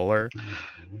 Mancow Muller,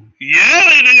 Yeah,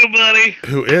 they do, buddy.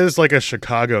 who is like a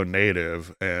Chicago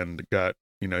native and got,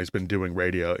 he's been doing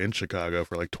radio in Chicago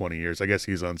for like 20 years. I guess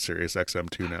he's on Sirius XM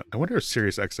too now. I wonder if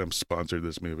Sirius XM sponsored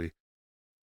this movie.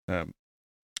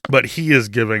 But he is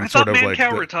giving I sort thought of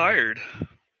Mancow like retired.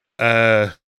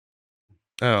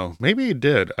 Oh, maybe he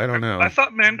did. I don't know. I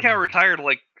thought Mancow retired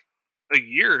like a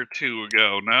year or two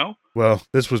ago. No. Well,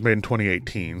 this was made in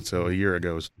 2018, so a year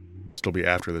ago still be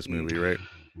after this movie, right?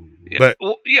 Yeah, But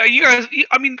well, yeah, you guys.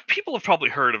 I mean, people have probably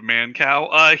heard of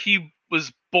Mancow. He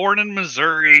was born in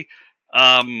Missouri.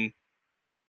 He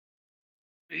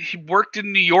worked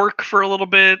in New York for a little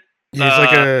bit. he's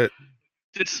like a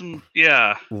Did some,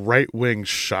 yeah. right-wing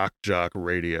shock jock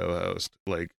radio host.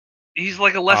 Like, He's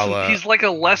like a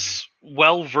less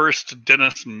well-versed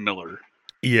Dennis Miller.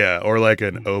 yeah, or like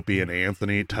an Opie and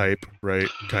Anthony type, right?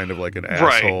 Kind of like an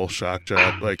asshole shock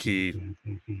jock. Like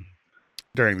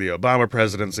during the Obama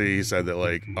presidency, he said that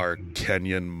like our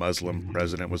Kenyan Muslim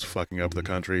president was fucking up the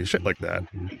country, shit like that.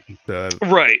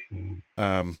 Right.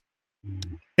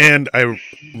 And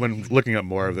when looking up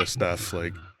more of this stuff,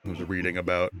 like I was reading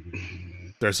about,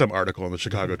 there's some article in the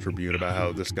Chicago Tribune about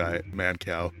how this guy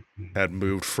Mancow had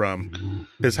moved from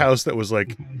his house that was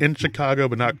like in Chicago,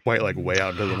 but not quite like way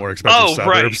out into the more expensive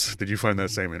suburbs. Right. Did you find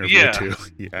that same interview too?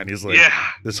 Yeah, and he's like,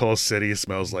 this whole city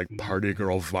smells like party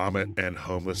girl vomit and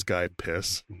homeless guy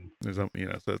piss. There's so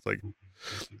it's like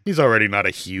he's already not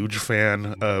a huge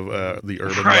fan of the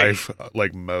urban life,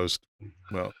 like most.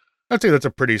 Well, I'd say that's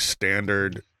a pretty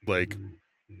standard like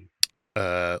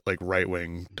right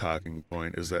wing talking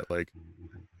point. Is that like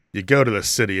you go to the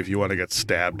city if you want to get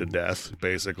stabbed to death,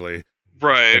 basically.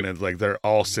 Right. And it's like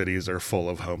all cities are full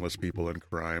of homeless people and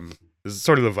crime. This is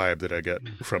sort of the vibe that I get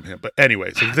from him. But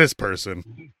anyway, so this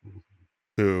person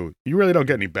who you really don't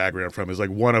get any background from is like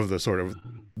one of the sort of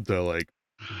the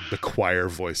choir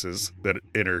voices that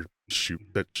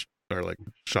are like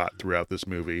shot throughout this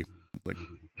movie. Like,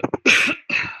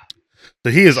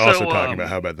 so he is also talking about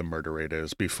how bad the murder rate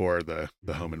is before the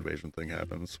home invasion thing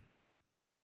happens.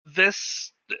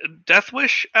 This Death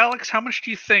Wish, Alex, how much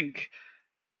do you think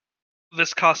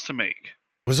this cost to make?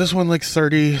 Was this one like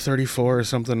 30, 34 or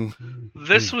something?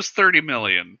 This was 30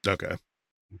 million. Okay.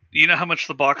 You know how much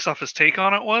the box office take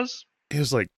on it was? It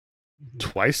was like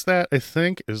twice that, I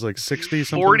think. It was like 60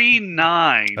 something.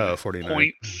 49. Oh,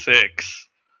 49.6.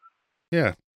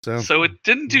 Yeah. So it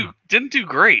didn't do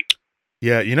great.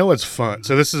 Yeah, you know what's fun?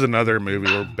 So this is another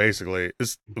movie where basically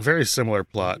it's a very similar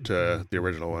plot to the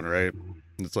original one, right?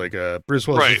 It's like Bruce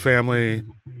Willis' family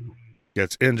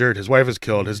gets injured. His wife is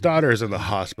killed. His daughter is in the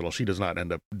hospital. She does not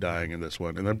end up dying in this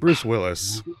one. And then Bruce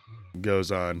Willis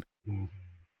goes on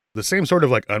the same sort of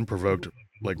like unprovoked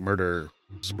like murder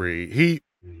spree. He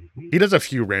does a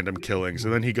few random killings,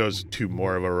 and then he goes to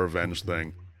more of a revenge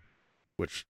thing,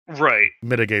 which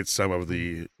mitigates some of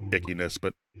the ickiness,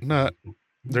 but not.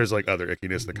 There's like other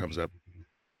ickiness that comes up.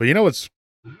 But you know what's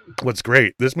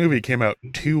great? This movie came out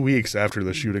 2 weeks after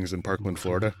the shootings in Parkland,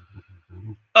 Florida.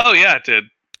 Oh yeah, it did.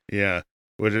 Yeah,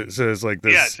 which it says like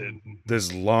this. Yeah, it did.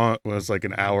 This long was like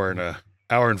an hour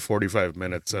and 45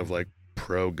 minutes of like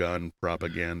pro-gun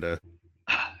propaganda.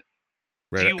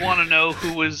 Do you want to know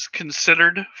who was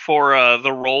considered for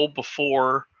the role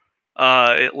before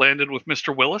it landed with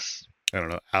Mr. Willis? I don't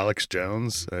know. Alex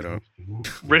Jones? I don't.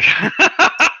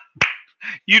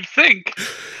 You'd think.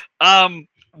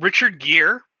 Richard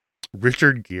Gere.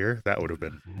 Richard Gere? That would have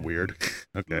been weird.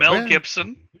 Okay. Mel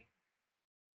Gibson.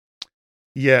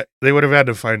 Yeah, they would have had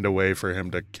to find a way for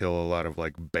him to kill a lot of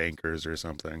like bankers or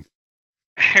something.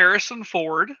 Harrison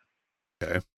Ford.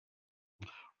 Okay.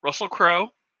 Russell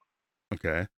Crowe.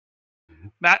 Okay.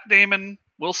 Matt Damon,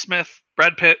 Will Smith,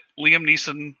 Brad Pitt, Liam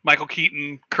Neeson, Michael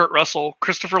Keaton, Kurt Russell,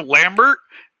 Christopher Lambert,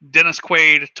 Dennis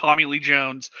Quaid, Tommy Lee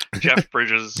Jones, Jeff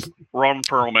Bridges, Ron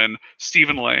Perlman,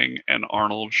 Stephen Lang, and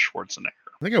Arnold Schwarzenegger.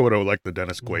 I think I would have liked the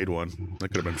Dennis Quaid one. That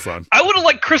could have been fun. I would have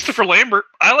liked Christopher Lambert.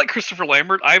 I like Christopher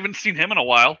Lambert. I haven't seen him in a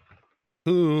while.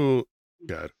 What's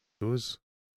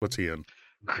he in?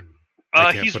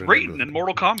 He's Raiden in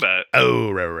Mortal Kombat. Oh,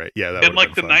 right. Yeah, that in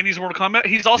like the 90s Mortal Kombat.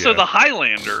 He's also the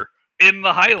Highlander in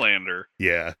the Highlander.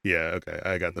 Yeah, okay.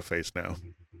 I got the face now.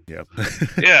 Yeah.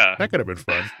 Yeah. That could have been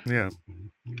fun. Yeah.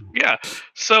 Yeah.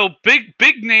 So big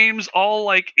names, all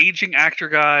like aging actor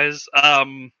guys.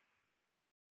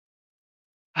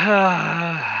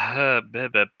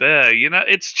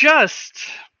 It's just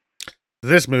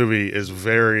this movie is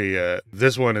very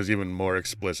this one is even more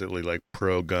explicitly like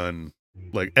pro-gun,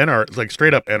 like like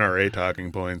straight up NRA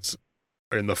talking points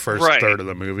in the first third of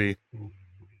the movie.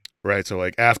 right? So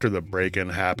like after the break-in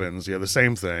happens, the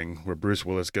same thing where Bruce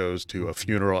Willis goes to a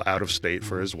funeral out of state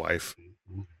for his wife.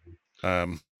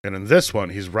 And in this one,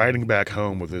 he's riding back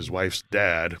home with his wife's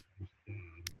dad,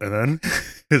 and then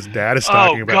his dad is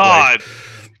talking about God.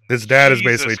 his dad is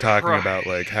Jesus basically talking Christ. about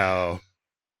like how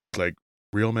like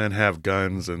real men have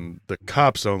guns and the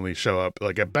cops only show up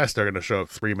like at best they're going to show up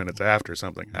 3 minutes after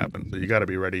something happens. So you got to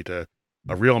be ready to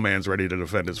a real man's ready to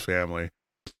defend his family.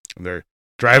 And they're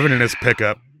driving in his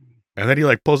pickup, and then he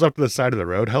like pulls up to the side of the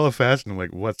road hella fast, and I'm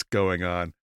like, what's going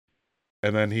on?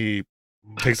 And then he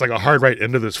takes like a hard right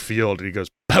into this field, and he goes,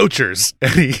 poachers!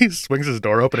 And he swings his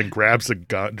door open and grabs a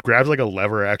gun, grabs like a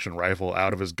lever action rifle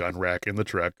out of his gun rack in the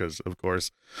truck, because of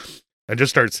course, and just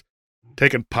starts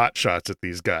taking pot shots at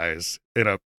these guys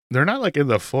they're not like in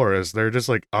the forest, they're just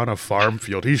like on a farm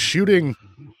field. He's shooting.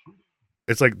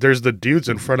 It's like there's the dudes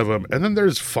in front of him, and then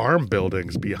there's farm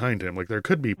buildings behind him. Like there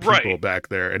could be people back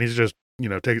there, and he's just, he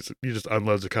just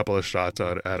unloads a couple of shots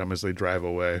at them as they drive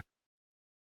away.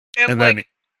 And then,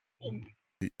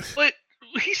 but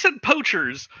he said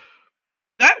poachers.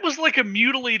 That was like a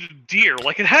mutilated deer.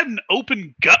 Like it had an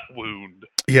open gut wound.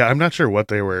 Yeah, I'm not sure what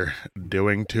they were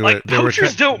doing to it.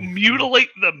 Poachers don't mutilate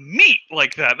the meat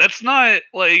like that. That's not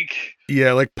like...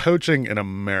 Yeah, like poaching in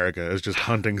America is just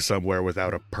hunting somewhere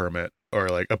without a permit, or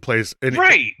like a place...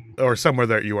 Right. Or somewhere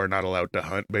that you are not allowed to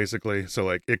hunt, basically. So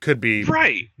like it could be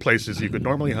places you could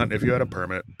normally hunt if you had a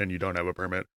permit and you don't have a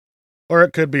permit. Or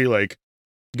it could be like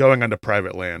going onto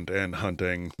private land and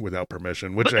hunting without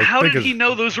permission, which but how did he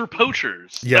know those were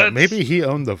poachers? Yeah, maybe he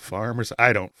owned the farm or something.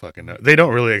 I don't fucking know. They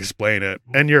don't really explain it.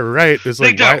 And you're right. It's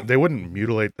like why they wouldn't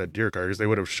mutilate that deer carcass. They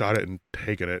would have shot it and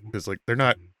taken it, because like they're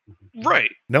not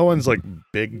right. No one's like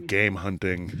big game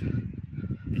hunting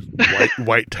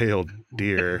white-tailed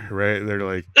deer, right? They're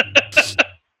like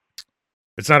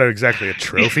it's not exactly a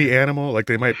trophy animal. Like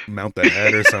they might mount the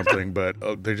head or something, but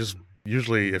they just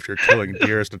usually, if you're killing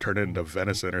deers, to turn it into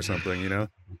venison or something,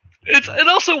 It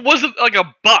also wasn't like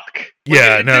a buck.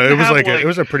 It was like it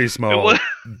was a pretty small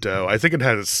doe. I think it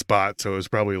had a spot, so it was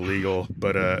probably legal,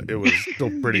 but it was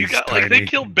still pretty tiny. Like they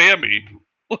killed Bambi.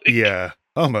 Yeah,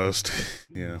 almost.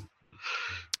 Yeah.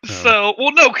 So,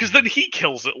 well, no, because then he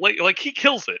kills it. Like he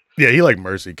kills it. Yeah, he like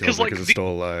mercy kills it like because it's still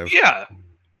alive. Yeah,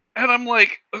 and I'm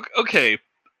like, okay,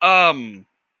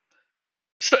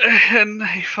 so, and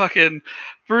he fucking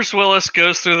Bruce Willis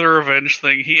goes through the revenge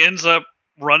thing. He ends up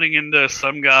running into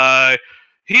some guy.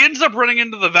 He ends up running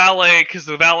into the valet because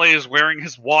the valet is wearing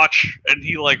his watch, and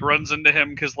he like runs into him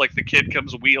because like the kid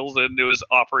comes wheels into his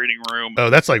operating room. Oh,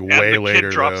 that's like way and the later.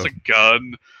 Kid drops though. a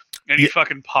gun, and he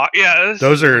fucking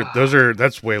Those are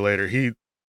that's way later.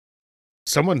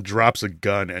 Someone drops a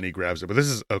gun and he grabs it, but this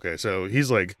is okay. So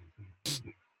he's like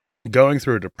going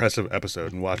through a depressive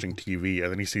episode and watching TV,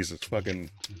 and then he sees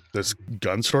this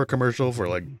gun store commercial for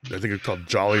like, I think it's called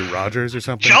Jolly Rogers or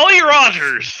something. Jolly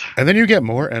Rogers. And then you get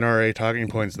more NRA talking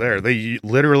points there. They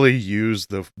literally use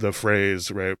the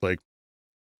phrase, right, like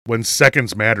when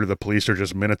seconds matter, the police are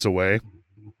just minutes away,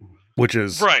 which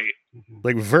is right,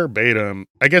 like verbatim.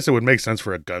 I guess it would make sense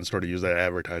for a gun store to use that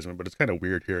advertisement, but it's kind of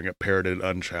weird hearing it parroted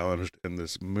unchallenged in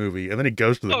this movie. And then he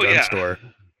goes to the gun store.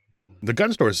 The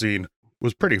gun store scene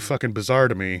was pretty fucking bizarre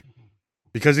to me,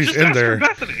 because he's just in there.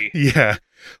 Bethany. Yeah,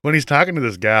 when he's talking to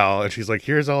this gal, and she's like,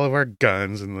 "Here's all of our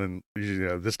guns," and then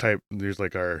this type. There's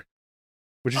like our,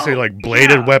 what'd you say, like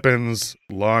bladed weapons,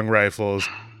 long rifles,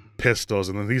 pistols,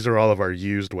 and then these are all of our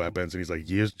used weapons. And he's like,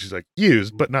 used. She's like,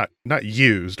 used, but not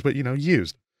used, but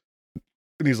used.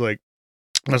 And he's like,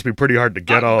 must be pretty hard to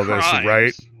get all of this,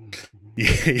 right?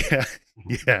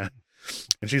 Yeah.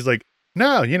 And she's like,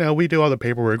 no, we do all the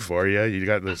paperwork for you. You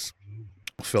got this.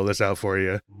 Fill this out for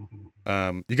you.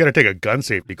 You got to take a gun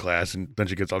safety class. And then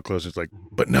she gets all close. It's like,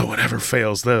 but no one ever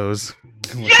fails those.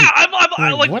 I'm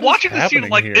like watching the scene.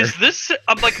 Like, here? is this?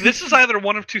 I'm like, this is either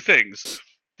one of two things.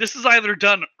 This is either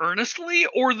done earnestly,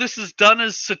 or this is done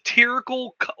as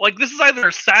satirical. Like, this is either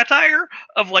a satire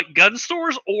of like gun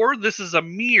stores, or this is a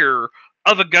mirror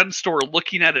of a gun store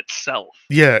looking at itself.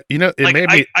 Yeah, it like, made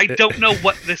me. I don't know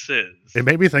what this is. It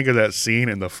made me think of that scene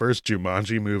in the first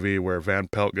Jumanji movie where Van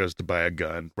Pelt goes to buy a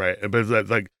gun, right? But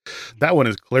that one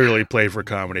is clearly played for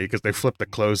comedy because they flip the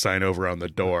close sign over on the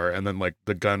door, and then like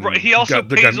the gun. Right. He also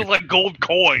pays with like gold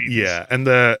coins. Yeah, and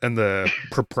the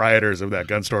proprietors of that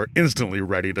gun store instantly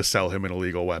ready to sell him an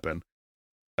illegal weapon.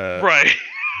 Right.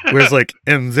 Whereas like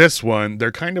in this one,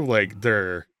 they're kind of like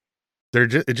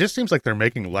it just seems like they're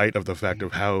making light of the fact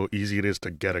of how easy it is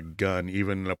to get a gun,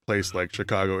 even in a place like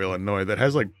Chicago, Illinois, that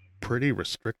has like pretty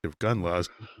restrictive gun laws.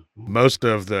 Most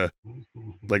of the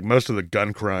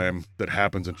gun crime that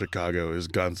happens in Chicago is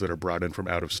guns that are brought in from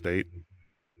out of state.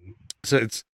 So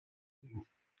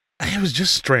It was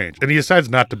just strange. And he decides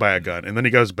not to buy a gun. And then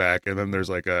he goes back, and then there's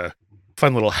like a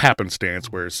fun little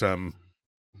happenstance where some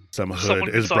hood Someone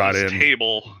is gets on brought his in.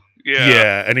 table.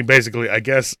 Yeah, and he basically, I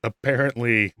guess,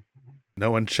 apparently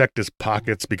no one checked his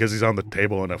pockets because he's on the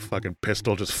table and a fucking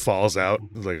pistol just falls out.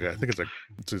 It's like, I think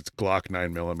it's Glock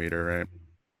 9mm, right?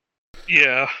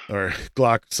 Yeah. Or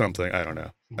Glock something. I don't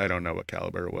know. I don't know what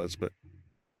caliber it was, but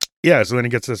yeah, so then he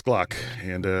gets this Glock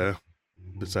and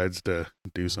decides to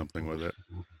do something with it.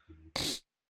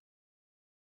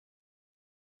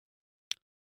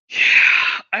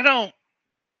 Yeah, I don't.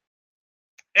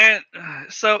 And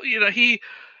so, he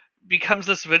becomes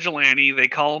this vigilante. They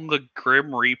call him the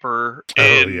Grim Reaper. Oh,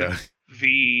 In yeah.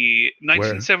 the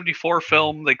 1974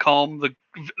 film, they call him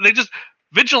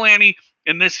vigilante.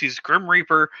 In this, he's Grim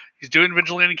Reaper. He's doing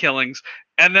vigilante killings.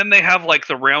 And then they have like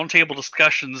the roundtable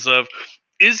discussions of,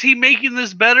 is he making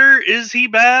this better? Is he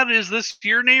bad? Is this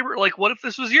your neighbor? Like, what if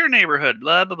this was your neighborhood?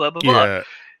 Blah, blah, blah, blah, blah. Yeah.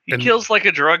 He kills like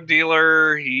a drug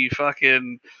dealer. He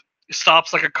fucking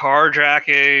stops like a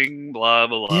carjacking. Blah,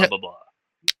 blah, blah, Yeah. blah, blah.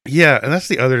 Yeah, and that's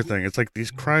the other thing. It's like these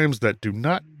crimes that do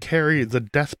not carry the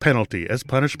death penalty as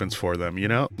punishments for them, you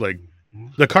know? Like,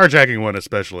 the carjacking one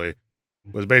especially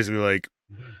was basically like,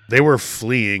 they were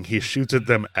fleeing. He shoots at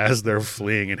them as they're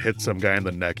fleeing and hits some guy in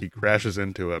the neck. He crashes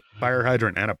into a fire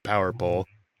hydrant and a power pole.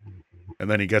 And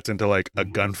then he gets into like a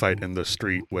gunfight in the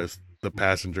street with the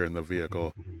passenger in the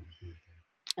vehicle.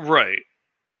 Right.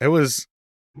 It was,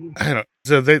 I don't,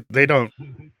 so they don't,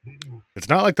 it's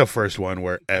not like the first one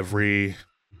where every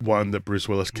one that Bruce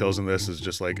Willis kills in this is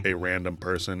just like a random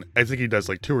person. I think he does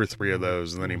like 2 or 3 of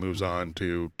those, and then he moves on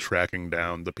to tracking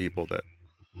down the people that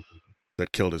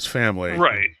killed his family.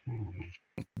 Right.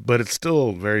 But it's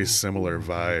still very similar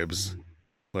vibes.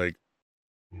 Like,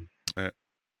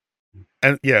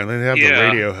 and then they have the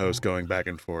radio host going back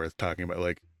and forth talking about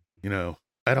like,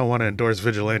 I don't want to endorse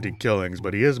vigilante killings,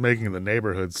 but he is making the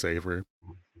neighborhood safer.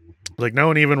 Like, no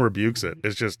one even rebukes it.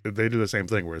 It's just, they do the same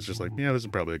thing where it's just like, yeah, this is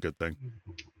probably a good thing.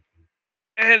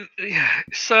 And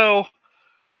so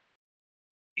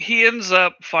he ends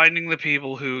up finding the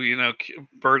people who,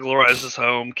 burglarized his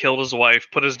home, killed his wife,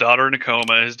 put his daughter in a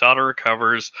coma. His daughter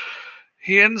recovers.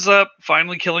 He ends up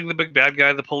finally killing the big bad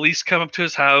guy. The police come up to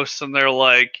his house and they're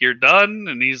like, "You're done?"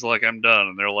 And he's like, "I'm done."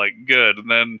 And they're like, "Good."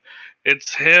 And then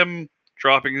it's him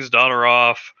dropping his daughter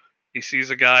off. He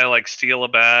sees a guy like steal a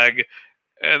bag,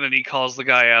 and then he calls the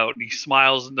guy out and he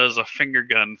smiles and does a finger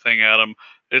gun thing at him.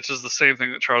 It's just the same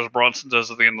thing that Charles Bronson does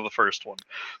at the end of the first one.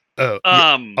 Oh,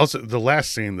 yeah. Also, the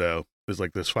last scene though is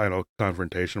like this final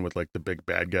confrontation with like the big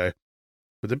bad guy.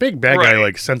 But the big bad guy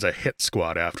like sends a hit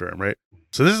squad after him, right?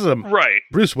 So this is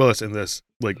Bruce Willis in this,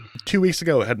 like 2 weeks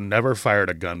ago, had never fired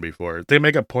a gun before. They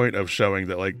make a point of showing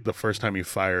that like the first time he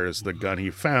fires the gun he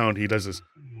found, he does this.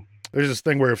 There's this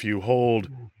thing where if you hold,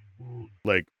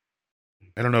 like,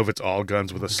 I don't know if it's all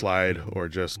guns with a slide or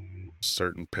just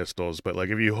certain pistols, but like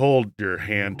if you hold your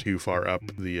hand too far up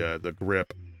the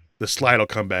grip, the slide will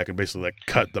come back and basically like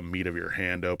cut the meat of your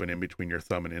hand open in between your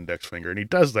thumb and index finger. And he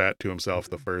does that to himself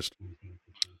the first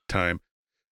time.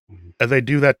 And they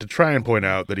do that to try and point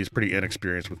out that he's pretty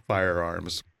inexperienced with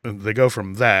firearms. And they go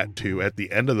from that to, at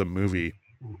the end of the movie,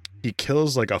 he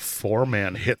kills like a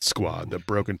 4-man hit squad that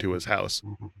broke into his house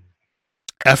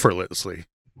effortlessly.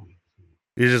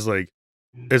 He's just like,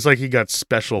 it's like he got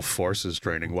special forces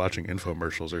training watching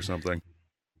infomercials or something.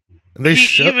 And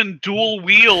he even dual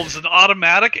wields an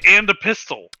automatic and a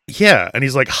pistol. Yeah, and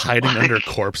he's like hiding under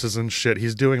corpses and shit.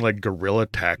 He's doing like guerrilla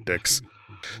tactics.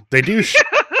 They do,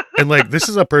 and like this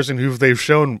is a person who they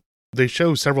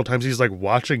show several times. He's like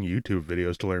watching YouTube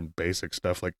videos to learn basic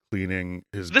stuff like cleaning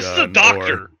his gun. This is a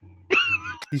doctor.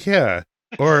 Yeah,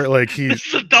 or like This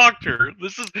is a doctor.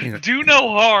 This is do no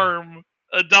harm.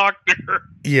 A doctor.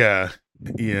 Yeah.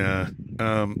 And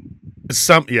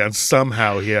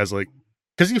somehow he has like,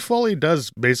 because he fully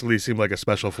does basically seem like a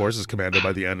special forces commander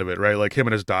by the end of it, right? Like him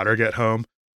and his daughter get home,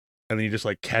 and then he just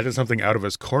like catches something out of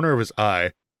his corner of his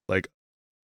eye, like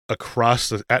across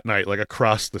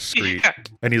the street,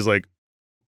 and he's like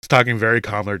talking very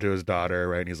calmly to his daughter,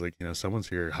 right? And he's like, someone's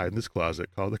here, hide in this closet,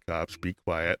 call the cops, be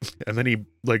quiet. And then he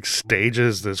like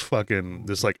stages this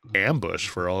like ambush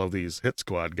for all of these hit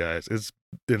squad guys. It's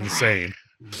insane.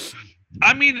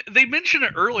 I mean, they mentioned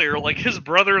it earlier, like his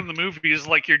brother in the movie is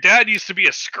like, your dad used to be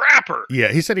a scrapper.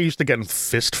 Yeah, he said he used to get in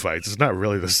fist fights. It's not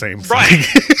really the same thing.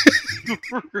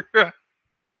 Right.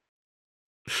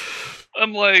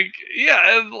 I'm like,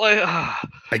 yeah, like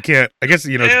I guess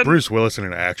it's Bruce Willis in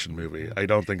an action movie. I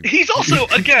don't think he's also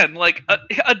again like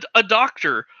a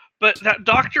doctor, But that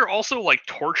doctor also like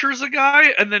tortures a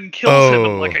guy and then kills him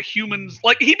in like Oh. a human's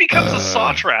like he becomes a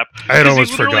saw trap. I had 'cause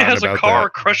almost he literally forgotten has a about car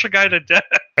that. crush a guy to death.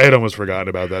 I had almost forgotten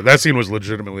about that. That scene was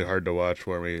legitimately hard to watch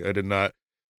for me. I did not.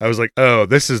 I was like, oh,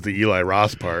 this is the Eli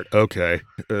Roth part. Okay.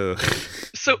 Ugh.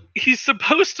 So he's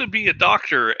supposed to be a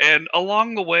doctor, and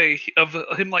along the way of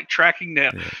him like tracking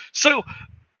down. Yeah. So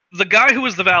the guy who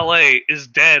was the valet is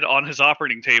dead on his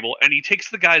operating table, and he takes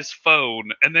the guy's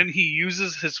phone, and then he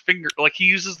uses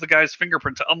the guy's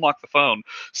fingerprint to unlock the phone,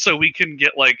 so we can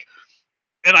get like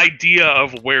an idea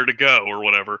of where to go or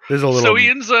whatever. There's a So he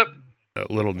ends up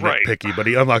little Right. nitpicky, but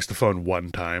he unlocks the phone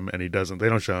one time and he doesn't. They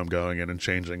don't show him going in and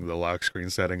changing the lock screen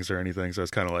settings or anything. So it's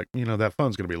kind of like, that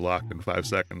phone's going to be locked in 5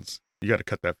 seconds. You got to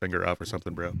cut that finger off or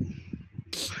something, bro.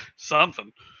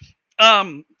 something.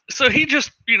 So he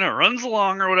just runs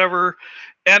along or whatever,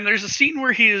 and there's a scene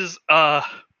where he is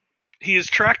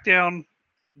tracked down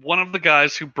one of the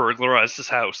guys who burglarized his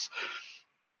house,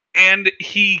 and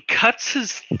he cuts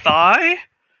his thigh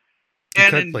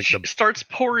and starts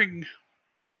pouring.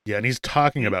 Yeah, and he's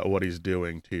talking about what he's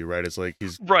doing too, right? It's like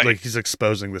he's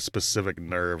exposing the specific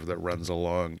nerve that runs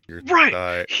along your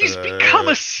thigh. He's become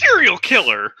a serial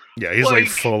killer. Yeah, he's like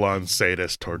full on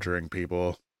sadist torturing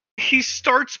people. He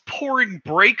starts pouring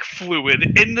brake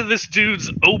fluid into this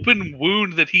dude's open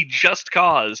wound that he just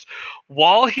caused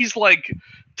while he's like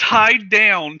tied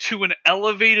down to an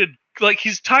elevated, like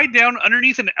he's tied down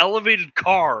underneath an elevated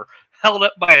car held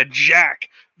up by a jack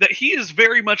that he is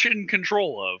very much in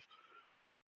control of.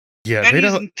 Yeah, and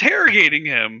he's interrogating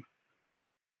him.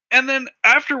 And then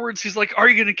afterwards, he's like, "Are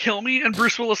you going to kill me?" And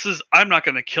Bruce Willis says, "I'm not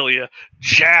going to kill you.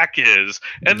 Jack is."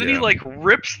 And then he like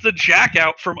rips the jack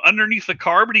out from underneath the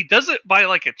car, but he does it by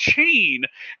like a chain.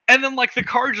 And then like the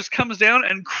car just comes down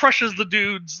and crushes the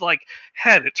dude's like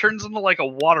head. It turns into like a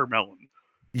watermelon.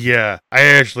 Yeah,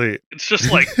 it's just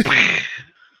like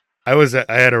I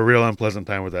had a real unpleasant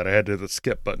time with that. I had to hit the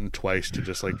skip button twice to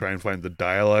just like try and find the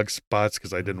dialogue spots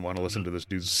because I didn't want to listen to this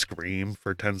dude scream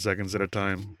for 10 seconds at a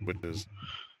time, which is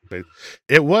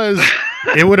it would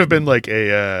have been like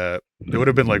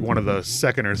one of the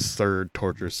second or third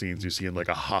torture scenes you see in like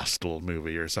a Hostel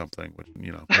movie or something, with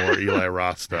more Eli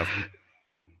Roth stuff.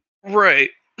 Right.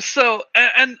 So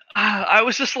and I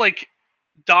was just like,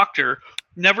 doctor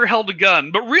never held a gun,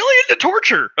 but really into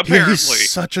torture, apparently. Yeah, he's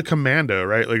such a commando,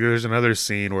 right? Like, there's another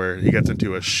scene where he gets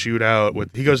into a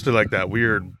shootout he goes to like that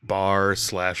weird bar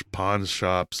 / pawn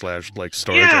shop / like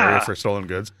storage area for stolen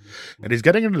goods, and he's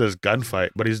getting into this gunfight,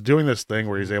 but he's doing this thing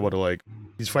where he's able to like,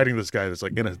 he's fighting this guy that's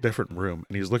like in a different room,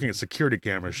 and he's looking at security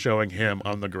cameras showing him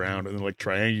on the ground and like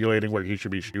triangulating where he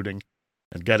should be shooting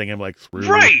and getting him like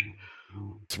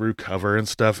through cover and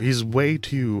stuff. He's way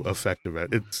too effective at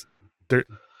it.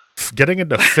 Getting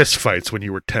into fist fights when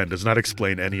you were 10 does not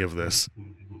explain any of this.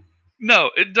 No,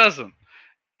 it doesn't.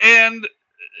 And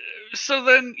so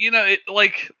then,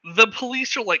 like the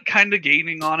police are like kind of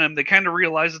gaining on him. They kind of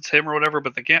realize it's him or whatever,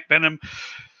 but they can't pin him.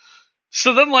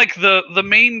 So then like the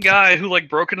main guy who like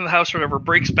broke into the house or whatever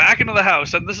breaks back into the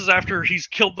house, and this is after he's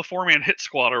killed the 4-man hit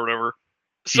squad or whatever.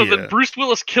 So then Bruce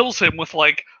Willis kills him with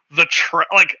like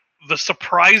the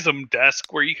surprise him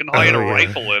desk where you can hide a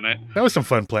rifle in it. That was some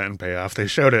fun plan and payoff. They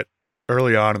showed it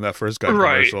early on in that first gun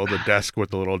commercial, the desk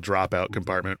with the little dropout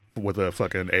compartment with a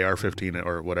fucking AR-15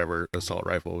 or whatever assault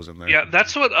rifle was in there. Yeah,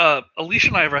 that's what Alicia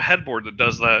and I have a headboard that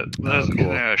does that.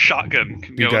 Cool. Shotgun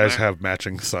can you go guys in there. have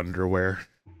matching thunderwear?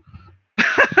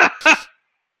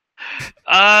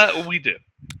 We do.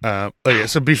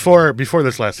 So before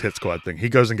this last hit squad thing, he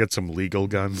goes and gets some legal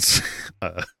guns.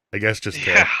 I guess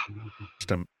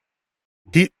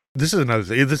this is another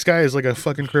thing. This guy is like a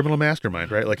fucking criminal mastermind,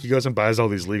 right? Like he goes and buys all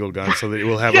these legal guns so that he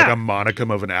will have like a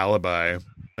monicum of an alibi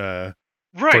for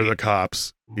the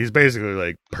cops. He's basically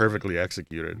like perfectly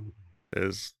executed.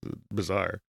 It's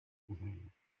bizarre.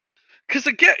 Because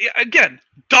again,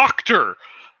 doctor,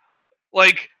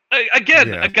 like a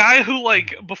guy who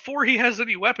like before he has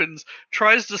any weapons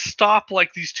tries to stop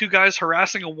like these two guys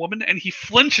harassing a woman, and he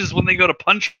flinches when they go to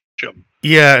punch him.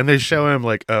 Yeah, and they show him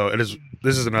like, this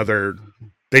is another.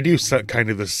 They do kind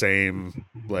of the same,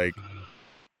 like,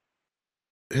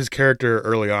 his character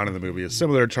early on in the movie is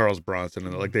similar to Charles Bronson,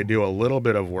 and like they do a little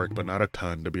bit of work, but not a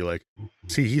ton, to be like,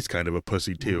 see, he's kind of a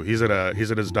pussy too. He's at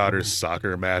his daughter's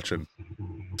soccer match, and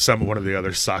one of the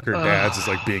other soccer dads is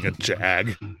like being a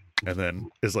jag, and then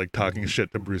is like talking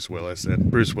shit to Bruce Willis, and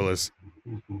Bruce Willis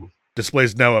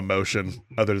displays no emotion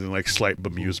other than like slight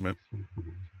bemusement.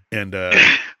 And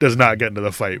does not get into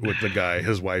the fight with the guy.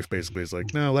 His wife basically is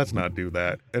like, no, let's not do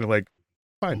that. And I'm like,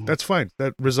 fine, that's fine.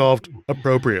 That resolved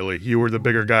appropriately. You were the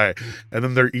bigger guy. And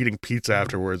then they're eating pizza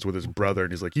afterwards with his brother,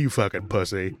 and he's like, you fucking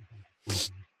pussy.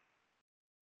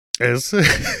 As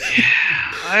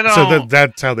I don't. so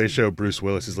that's how they show Bruce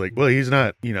Willis is like, well, he's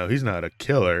not a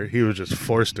killer. He was just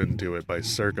forced into it by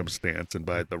circumstance and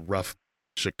by the rough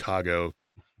Chicago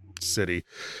city.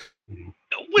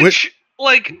 Which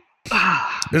like,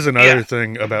 There's another yeah.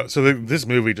 thing about this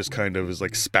movie just kind of is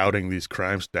like spouting these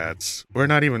crime stats. We're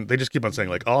not even. They just keep on saying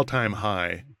like all-time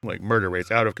high, like murder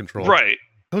rates out of control. Right.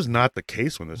 That was not the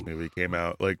case when this movie came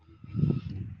out. Like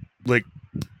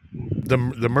the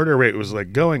murder rate was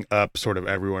like going up sort of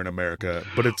everywhere in America,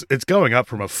 but it's going up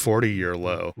from a 40-year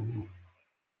low.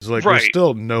 It's like we're Right.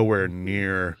 still nowhere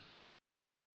near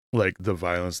like the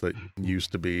violence that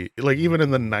used to be, like even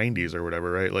in the 90s or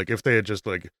whatever, right? Like if they had just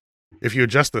like, if you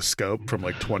adjust the scope from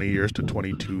like 20 years to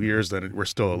 22 years, then we're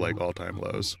still at like all-time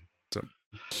lows.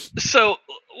 So,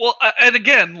 well, and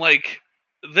again, like,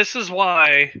 this is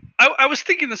why I was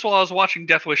thinking this while I was watching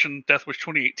Death Wish and Death Wish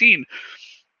 2018.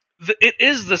 It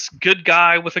is this good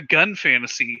guy with a gun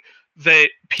fantasy that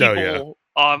people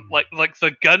on like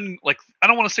the gun, like, I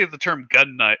don't want to say the term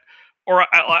gun nut, or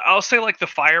I'll say like the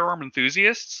firearm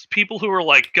enthusiasts, people who are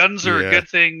like, guns are a good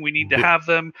thing, we need to have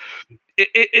them.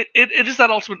 It is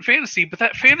that ultimate fantasy, but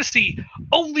that fantasy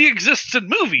only exists in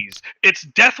movies. It's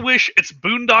Death Wish, it's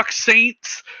Boondock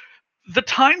Saints. The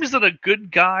times that a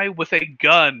good guy with a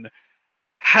gun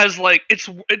has like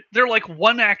they're like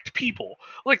one act people.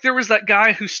 Like there was that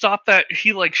guy who stopped that,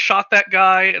 he like shot that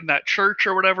guy in that church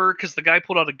or whatever because the guy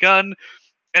pulled out a gun,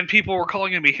 and people were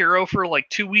calling him a hero for like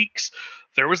 2 weeks.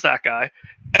 There was that guy,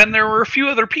 and there were a few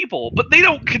other people, but they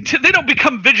don't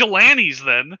become vigilantes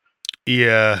then.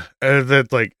 Yeah, and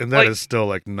that is still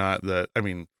like not that. I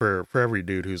mean, for every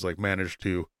dude who's like managed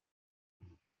to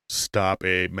stop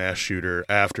a mass shooter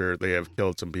after they have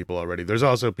killed some people already, there's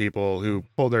also people who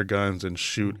pull their guns and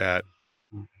shoot at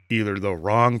either the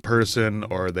wrong person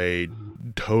or they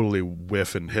totally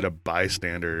whiff and hit a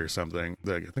bystander or something.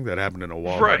 Like, I think that happened in a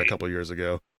Walmart a couple years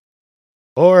ago.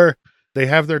 Or they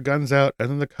have their guns out and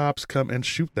then the cops come and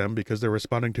shoot them because they're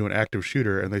responding to an active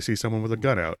shooter and they see someone with a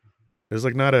gun out. It's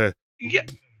like not a I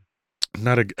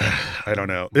don't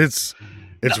know. It's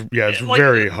like,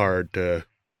 very hard to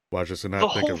watch this and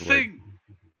not think of thing. Like,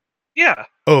 yeah.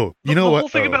 Oh, you know the what? The whole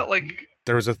thing about like,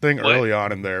 there was a thing early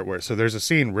on in there where, so there's a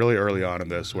scene really early on in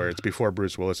this where it's before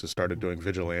Bruce Willis has started doing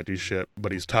vigilante shit,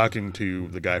 but he's talking to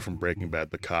the guy from Breaking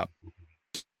Bad, the cop,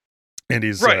 and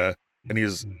he's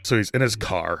he's in his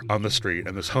car on the street,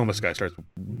 and this homeless guy starts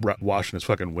washing his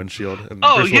fucking windshield, and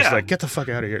Bruce Willis is like, "Get the fuck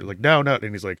out of here!" Like, no,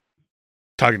 and he's like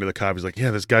talking to the cop. He's like, "Yeah,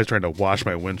 this guy's trying to wash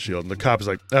my windshield," and the cop is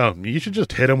like, "Oh, you should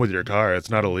just hit him with your car. It's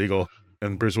not illegal."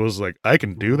 And Bruce Willis is like, "I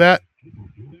can do that."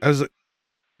 I was like,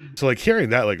 so like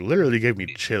hearing that like literally gave me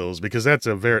chills, because that's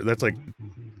like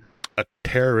a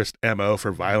terrorist MO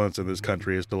for violence in this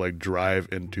country, is to like drive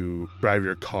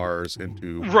your cars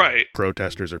into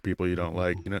protesters or people you don't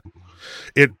like. You know,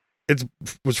 it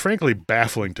was frankly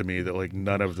baffling to me that like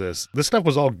none of this stuff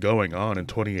was all going on in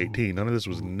 2018. None of this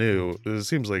was new. It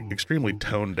seems like extremely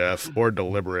tone deaf or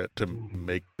deliberate to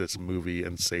make this movie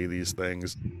and say these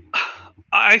things.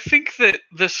 I think that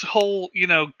this whole,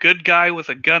 good guy with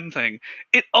a gun thing,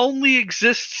 it only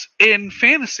exists in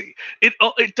fantasy. It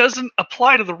doesn't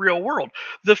apply to the real world.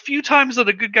 The few times that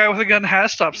a good guy with a gun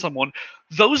has stopped someone,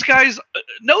 those guys,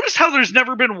 notice how there's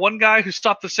never been one guy who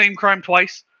stopped the same crime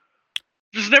twice?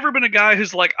 There's never been a guy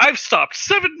who's like, I've stopped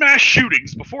 7 mass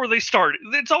shootings before they started.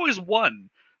 It's always one.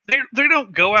 They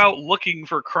don't go out looking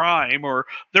for crime, or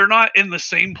they're not in the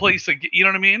same place again. You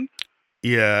know what I mean?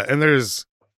 Yeah, and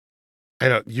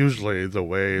usually the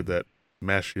way that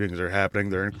mass shootings are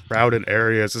happening, they're in crowded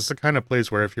areas. It's the kind of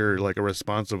place where if you're like a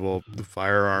responsible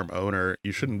firearm owner,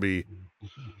 you shouldn't be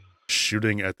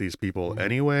shooting at these people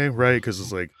anyway, right? Because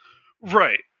it's like,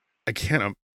 I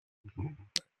can't.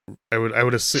 I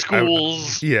would assume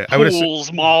schools,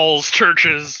 pools, malls,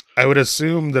 churches. I would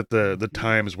assume that the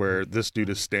times where this dude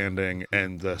is standing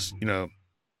and this,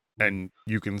 and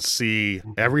you can see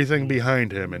everything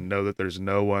behind him and know that there's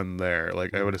no one there.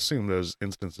 Like, I would assume those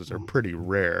instances are pretty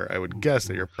rare. I would guess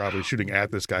that you're probably shooting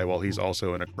at this guy while he's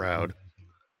also in a crowd.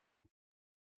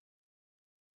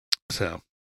 So,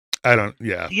 I don't.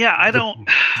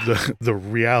 The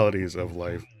realities of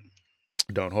life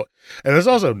don't hold. And that's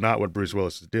also not what Bruce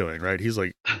Willis is doing, right? He's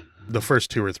like, the first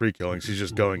 2 or 3 killings, he's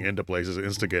just going into places,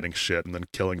 instigating shit, and then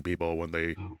killing people when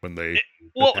they.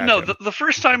 Well, no, the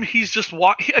first time he's just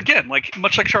again, like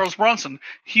much like Charles Bronson,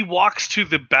 he walks into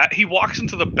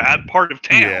the bad part of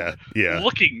town,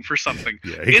 looking for something.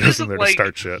 Yeah, he goes in there to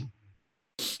start shit.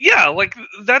 Yeah, like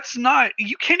that's not.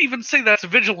 You can't even say that's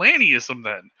vigilantism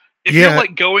then. If you're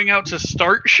like going out to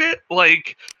start shit,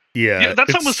 like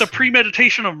that's almost a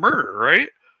premeditation of murder, right?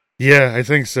 Yeah, I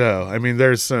think so. I mean,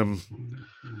 there's some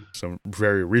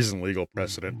very recent legal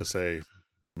precedent to say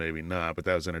maybe not, but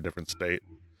that was in a different state.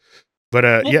 But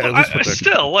Well, yeah, but at least with the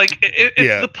still, like, if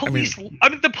yeah, the police, I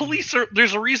mean, the police are.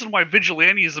 There's a reason why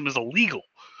vigilantism is illegal.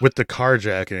 with the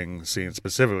carjacking scene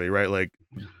specifically, right? Like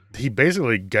he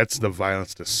basically gets the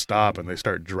violence to stop, and they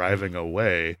start driving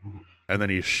away, and then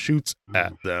he shoots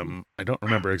at them. I don't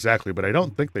remember exactly, but I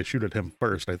don't think they shoot at him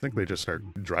first. I think they just start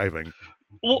driving.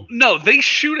 Well, no, they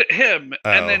shoot at him,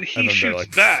 and then he they're shoots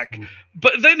like, back.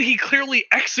 But then he clearly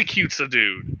executes a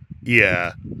dude.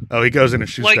 yeah. Oh, he goes in and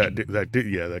shoots Like- that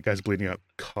dude. Yeah, that guy's bleeding out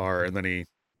the car, and then he.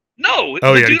 No,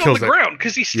 Oh, the yeah, he dude on kills the that- ground,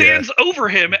 because he stands over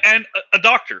him, and a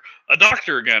doctor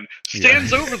again,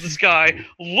 stands Yeah. over this guy,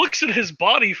 looks at his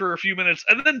body for a few minutes,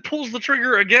 and then pulls the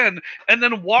trigger again, and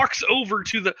then walks over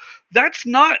to the. That's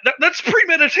not. That's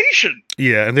premeditation.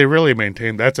 Yeah, and they really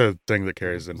maintain that's a thing that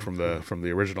carries in from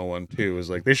the original one too. Is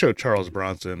like they show Charles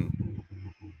Bronson.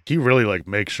 He really like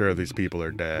makes sure these people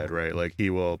are dead, right? Like he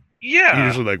Yeah.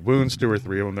 usually like wounds 2 or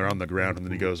 3 of them. They're on the ground, and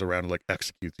then he goes around and like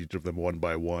executes each of them one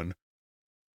by one,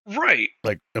 Right.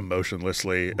 like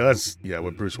emotionlessly. That's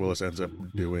what Bruce Willis ends up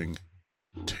doing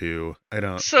too. I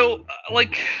don't. So,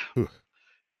 like, Ooh.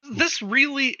 this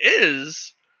really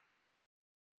is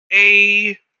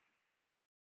a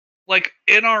like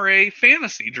NRA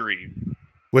fantasy dream.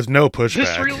 With no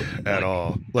pushback really- at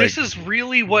all. Like This is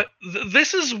really what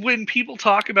this is when people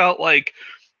talk about, like,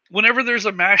 whenever there's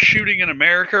a mass shooting in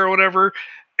America or whatever,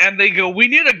 and they go, "We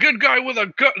need a good guy with a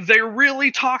gun." They're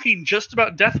really talking just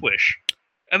about Death Wish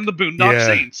and the Boondock Yeah.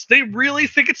 Saints. They really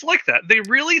think it's like that. They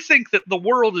really think that the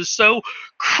world is so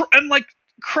and like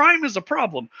crime is a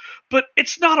problem, but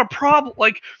it's not a problem.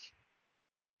 Like,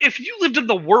 if you lived in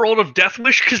the world of Death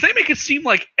Wish, because they make it seem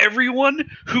like everyone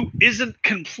who isn't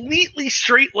completely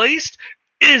straight laced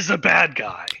is a bad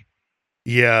guy.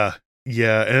 yeah,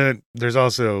 and there's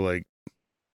also like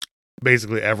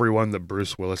basically everyone that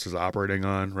Bruce Willis is operating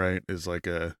on, right, is like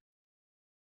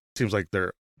seems like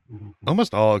they're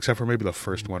almost all, except for maybe the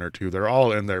first one or two, they're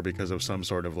all in there because of some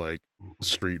sort of like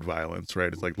street violence,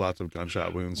 right? It's like lots of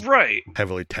gunshot wounds, Right.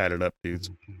 heavily tatted up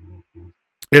dudes.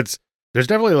 There's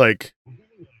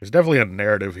definitely a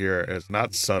narrative here. It's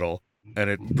not subtle, and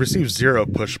it receives zero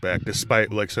pushback,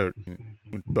 despite like so.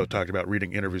 We both talked about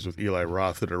reading interviews with Eli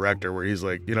Roth, the director, where he's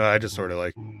like, I just sort of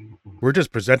like, we're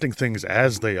just presenting things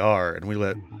as they are, and we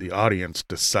let the audience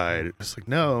decide. It's like,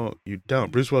 no, you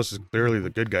don't. Bruce Willis is clearly the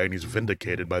good guy, and he's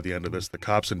vindicated by the end of this. The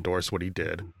cops endorse what he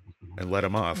did and let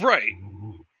him off. Right.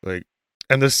 Like,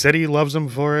 and the city loves him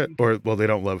for it, or well, they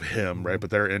don't love him, right? But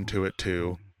they're into it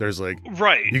too. There's like,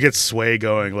 Right. you get Sway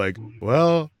going like,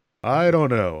 well, I don't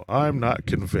know, I'm not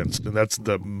convinced, and that's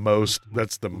the most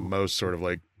sort of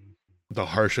like the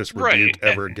harshest rebuke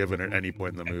ever given at any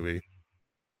point in the movie.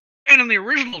 And in the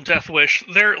original Death Wish,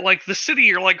 they're like the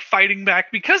city are like fighting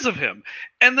back because of him.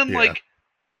 And then Yeah. like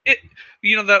it,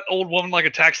 that old woman like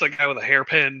attacks that guy with a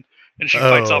hairpin, and she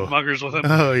fights Oh. off muggers with him.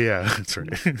 Oh yeah, that's right.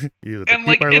 You And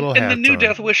like in the new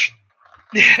Death Wish,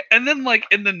 and then like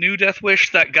in the new Death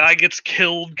Wish, that guy gets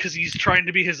killed because he's trying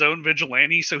to be his own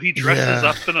vigilante, so he dresses Yeah.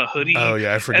 up in a hoodie. Oh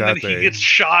yeah, I forgot. and then he gets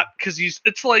shot because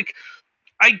it's like,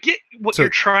 I get what So- you're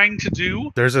trying to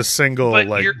do. There's a single But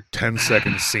like you're-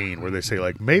 10-second scene where they say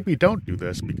like, maybe don't do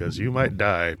this because you might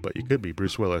die, but you could be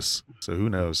Bruce Willis, so who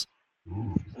knows?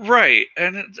 Right.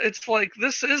 And it's like,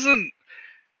 this isn't.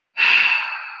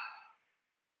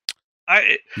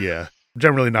 Yeah,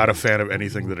 generally not a fan of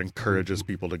anything that encourages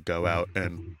people to go out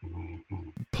and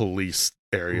police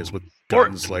areas with Or-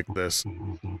 guns like this. I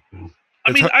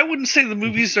It's mean, hard- I wouldn't say the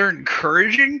movies are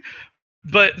encouraging,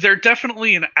 but they're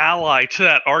definitely an ally to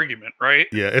that argument, right?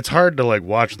 Yeah, it's hard to like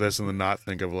watch this and then not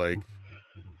think of like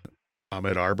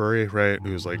Ahmed Arbery, right?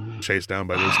 Who's like chased down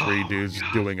by those 3 dudes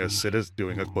doing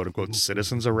a quote unquote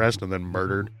citizen's arrest and then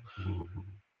murdered.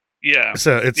 Yeah.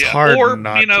 So it's Yeah. hard Or,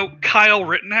 not to- Kyle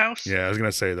Rittenhouse. Yeah, I was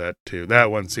gonna say that too. That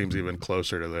one seems even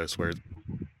closer to this, where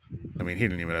I mean, he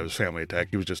didn't even have his family attacked.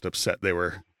 He was just upset they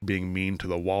were being mean to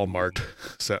the Walmart.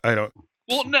 So I don't.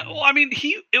 Well, no, I mean,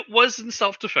 it was in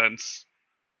self-defense.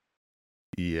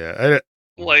 Yeah,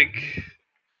 Like,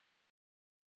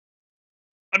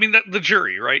 I mean, that the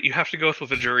jury, right? You have to go with what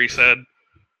the jury said.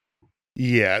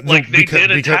 yeah. Like, they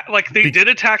did attack. Like, they bec- did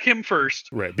attack him first.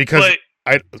 right because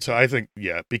But I think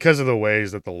because of the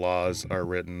ways that the laws are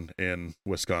written in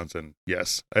Wisconsin.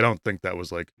 Yes, I don't think that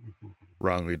was like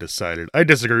wrongly decided. I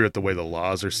disagree with the way the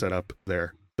laws are set up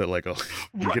there. That like you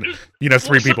can have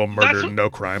 3 Well, so people that's murdered what- and no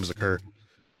crimes occur.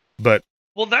 But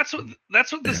well, that's what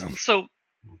this. Yeah. So,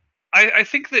 I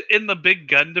think that in the big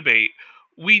gun debate,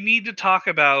 we need to talk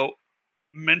about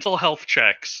mental health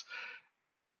checks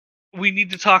we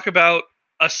need to talk about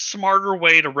a smarter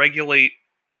way to regulate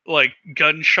like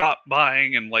gun shop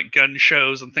buying and like gun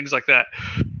shows and things like that.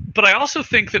 But I also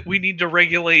think that we need to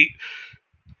regulate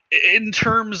in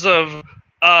terms of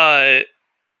our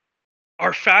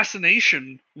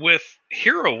fascination with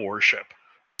hero worship.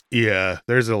 Yeah,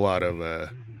 there's a lot of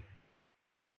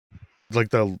like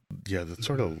the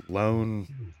sort of lone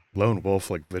wolf,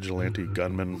 like vigilante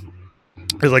gunman.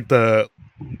 It's like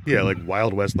like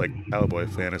Wild West, like cowboy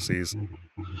fantasies,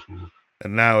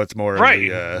 and now it's more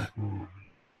Right. of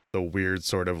the weird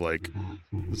sort of like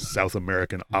South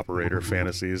American operator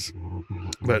fantasies,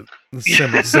 but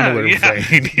similar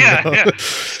vein. Yeah.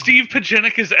 Steve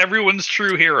Pajanic is everyone's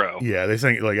true hero. Yeah, they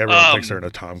think like everyone thinks they're in a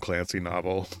Tom Clancy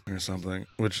novel or something,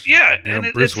 which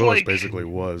and Bruce Willis like, basically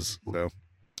was. So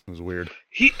it was weird.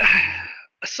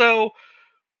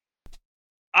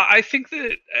 I think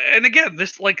that, and again,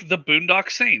 this like the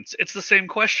Boondock Saints, it's the same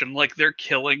question. Like they're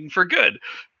killing for good,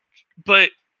 but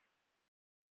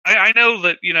I know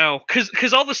that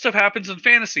because all this stuff happens in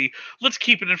fantasy. Let's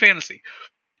keep it in fantasy.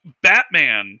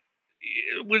 Batman,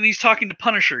 when he's talking to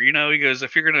Punisher, he goes,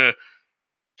 if you're gonna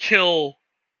kill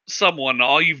someone,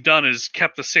 all you've done is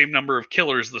kept the same number of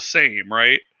killers the same,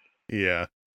 right? Yeah.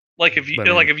 Like if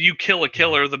you kill a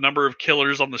killer, the number of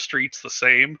killers on the street's the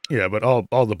same. Yeah, but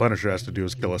all the Punisher has to do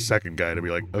is kill a second guy to be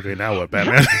like, okay, now what,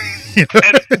 Batman?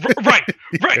 Right.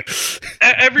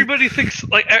 Everybody thinks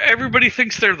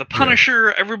they're the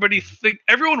Punisher. Yeah.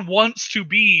 Everyone wants to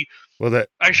be. Well,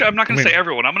 actually, I'm not going to say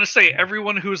everyone. I'm going to say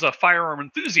everyone who's a firearm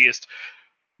enthusiast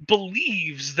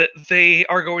believes that they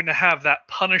are going to have that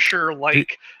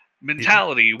Punisher-like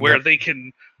mentality where they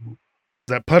can.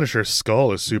 That Punisher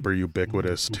skull is super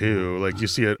ubiquitous too. Like you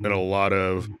see it in a lot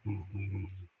of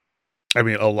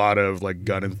like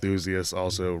gun enthusiasts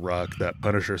also rock that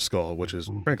Punisher skull, which is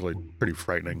frankly pretty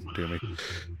frightening to me.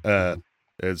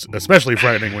 It's especially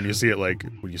frightening when you see it like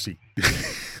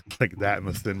like that and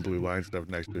the thin blue line stuff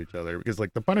next to each other, because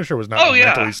like the Punisher was not a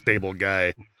mentally stable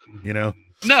guy, No,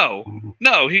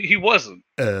 he wasn't.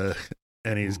 And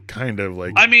he's kind of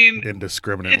like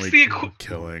indiscriminately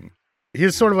killing.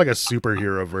 He's sort of like a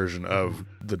superhero version of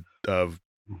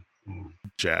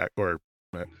Jack, or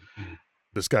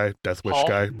this guy, Death Wish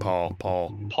guy, Paul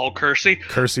Kersey.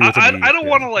 Kersey with I don't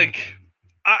want to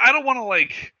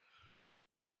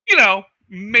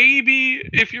maybe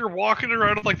if you're walking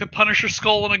around with like the Punisher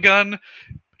skull and a gun,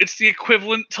 it's the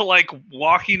equivalent to like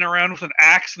walking around with an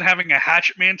axe and having a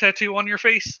Hatchet Man tattoo on your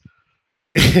face.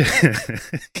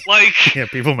 Like,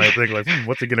 people might think like,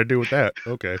 what's he gonna do with that?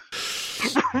 Okay,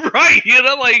 right?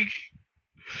 Like,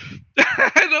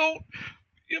 I don't.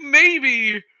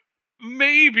 Maybe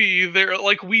they're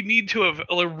like, we need to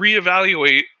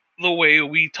reevaluate the way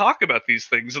we talk about these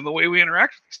things and the way we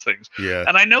interact with these things. Yeah.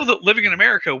 And I know that living in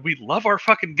America, we love our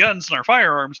fucking guns and our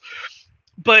firearms,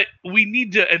 but we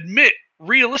need to admit,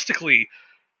 realistically,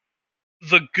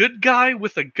 the good guy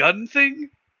with a gun thing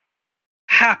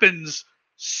happens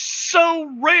so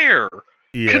rare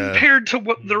compared to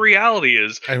what the reality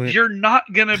is. I mean, you're not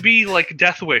gonna be like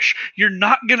Death Wish. You're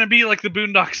not gonna be like the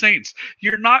Boondock Saints.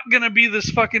 You're not gonna be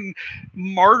this fucking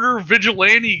martyr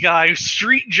vigilante guy,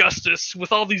 street justice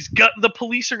with all these the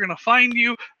police are gonna find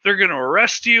you. They're gonna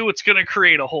arrest you. It's gonna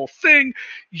create a whole thing.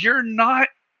 You're not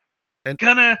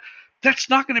gonna.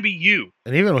 That's not gonna be you.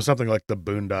 And even with something like the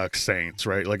Boondock Saints,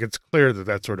 right? Like it's clear that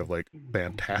that's sort of like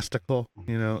fantastical.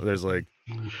 There's like.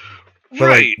 But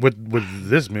right. Like with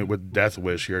this movie, with Death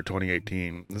Wish here,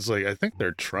 2018, it's like I think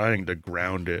they're trying to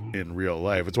ground it in real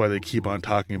life. It's why they keep on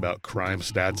talking about crime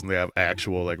stats, and they have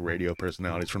actual like radio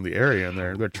personalities from the area, and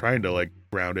they're trying to like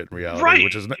ground it in reality, right?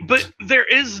 Which is but there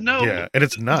is no and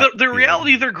it's not the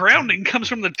reality they're grounding comes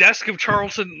from the desk of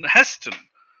Charlton Heston.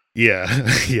 Yeah.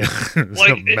 Like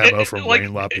a memo from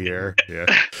Wayne LaPierre. Yeah.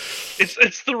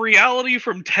 It's the reality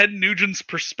from Ted Nugent's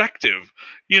perspective,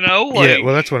 Like, yeah,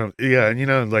 well, that's what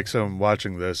and so I'm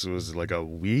watching this. It was like a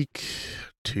week,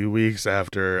 2 weeks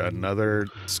after another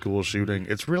school shooting.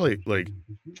 It's really like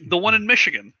the one in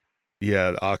Michigan.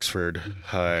 Yeah, Oxford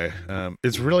High.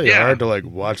 It's really hard to like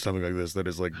watch something like this that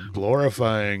is like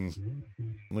glorifying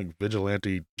like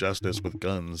vigilante justice with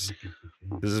guns.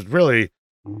 There's really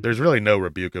no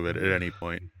rebuke of it at any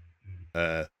point.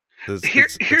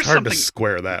 It's hard to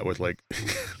square that with like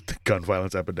the gun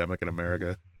violence epidemic in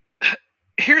America.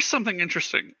 Here's something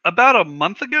interesting. About a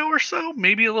month ago or so,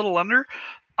 maybe a little under,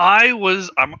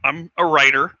 I'm a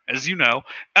writer, as you know,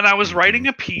 and I was writing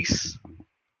a piece,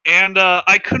 and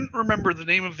I couldn't remember the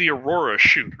name of the Aurora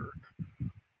shooter.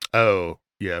 Oh,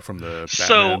 yeah, from the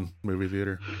Batman movie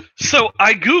theater. So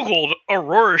I Googled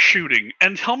Aurora shooting,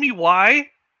 and tell me why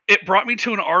it brought me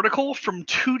to an article from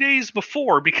 2 days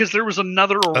before because there was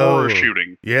another Aurora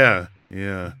shooting. Yeah,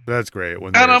 that's great.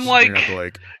 When And I'm you like, have to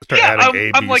like start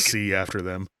adding A, B, C after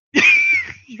them.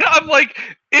 Yeah, I'm like,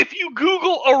 if you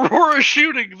Google Aurora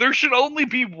shooting, there should only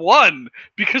be one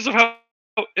because of how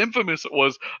infamous it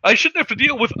was. I shouldn't have to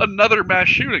deal with another mass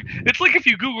shooting. It's like if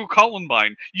you Google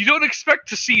Columbine, you don't expect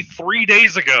to see 3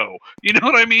 days ago. You know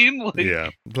what I mean? Like, yeah.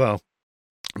 Well,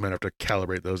 I might have to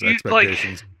calibrate those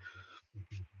expectations.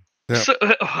 So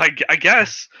I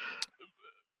guess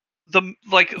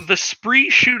the spree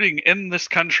shooting in this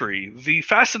country, the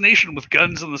fascination with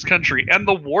guns in this country, and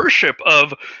the worship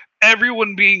of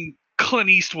everyone being Clint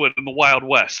Eastwood in the Wild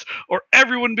West or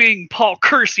everyone being Paul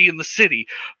Kersey in the city,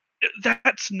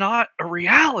 that's not a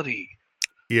reality.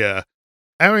 Yeah.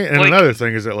 I mean, and another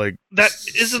thing is that like that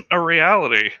isn't a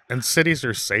reality. And cities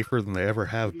are safer than they ever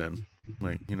have been.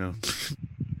 Like, you know.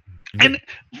 And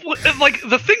like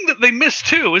the thing that they miss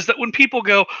too is that when people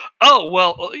go, "Oh,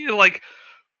 well, you know, like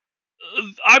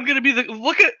I'm going to be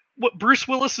look at what Bruce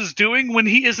Willis is doing when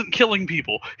he isn't killing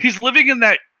people. He's living in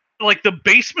that like the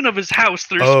basement of his house.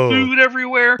 There's food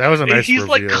everywhere. That was a nice he's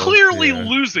reveal. Like clearly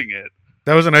losing it.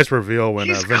 That was a nice reveal when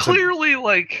he's Vincent, clearly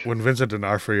like when Vincent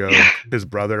D'Onofrio, his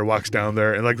brother, walks down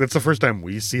there, and like that's the first time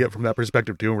we see it from that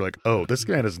perspective too. And we're like, oh, this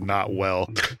man is not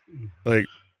well. Like,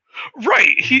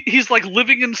 right? He's like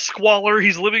living in squalor.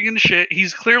 He's living in shit.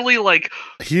 He's clearly like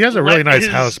he has a really nice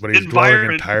house, but he's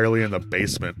dwelling entirely in the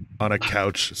basement on a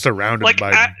couch, surrounded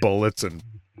by bullets and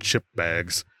chip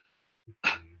bags.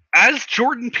 As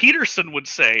Jordan Peterson would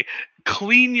say,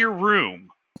 clean your room.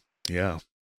 Yeah.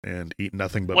 And eat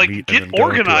nothing but like, meat get and then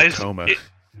organized. Go into a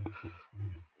coma.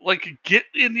 Like, get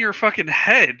in your fucking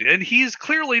head. And he's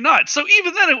clearly not. So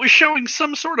even then, it was showing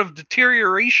some sort of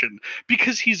deterioration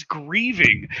because he's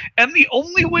grieving. And the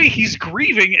only way he's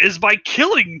grieving is by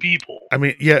killing people. I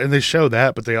mean, yeah, and they show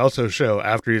that, but they also show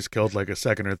after he's killed like a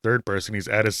second or third person, he's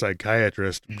at his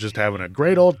psychiatrist just having a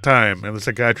great old time. And the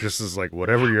psychiatrist is like,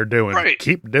 whatever you're doing,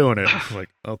 keep doing it. I'm like,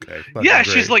 okay. Yeah,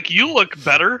 great. She's like, you look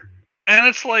better. And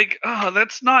it's like, oh,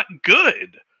 that's not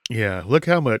good. Yeah, look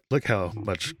how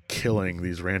much killing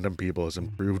these random people has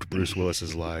improved Bruce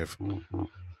Willis's life.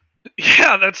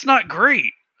 Yeah, that's not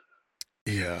great.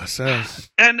 Yeah, so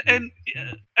and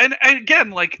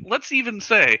again, like, let's even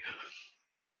say,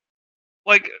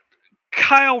 like,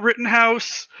 Kyle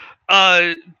Rittenhouse,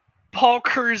 Paul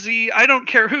Kersey, I don't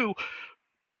care who.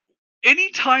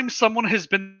 Anytime someone has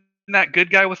been that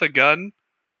good guy with a gun,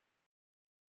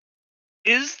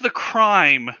 is the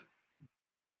crime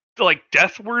like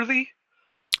death worthy?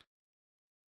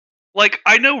 Like,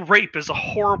 I know rape is a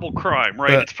horrible crime,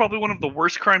 right? It's probably one of the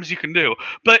worst crimes you can do,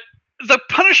 but the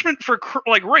punishment for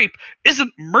like rape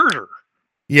isn't murder.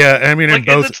 Yeah, I mean, like,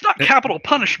 it's not capital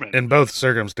punishment. In both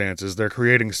circumstances, they're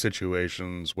creating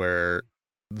situations where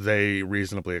they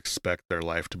reasonably expect their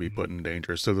life to be put in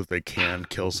danger so that they can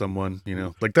kill someone, you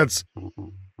know? Like, that's...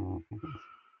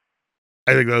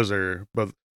 I think those are...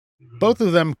 Both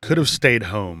of them could have stayed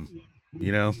home,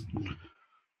 you know?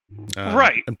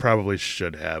 Right. And probably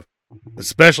should have.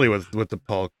 Especially with the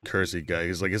Paul Kersey guy.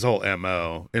 He's like, his whole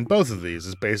MO in both of these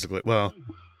is basically, well,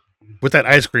 with that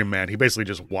ice cream man, he basically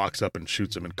just walks up and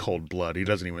shoots him in cold blood. He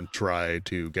doesn't even try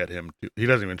to get him he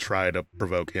doesn't even try to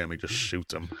provoke him. He just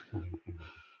shoots him.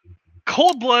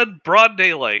 Cold blood, broad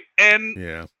daylight. And,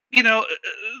 yeah, you know,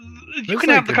 you can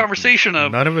have the conversation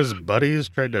of... None of his buddies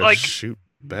tried to shoot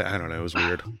back. I don't know. It was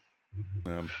weird.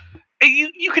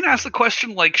 You can ask the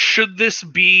question, like, should this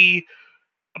be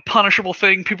a punishable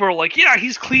thing? People are like, yeah,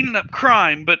 he's cleaning up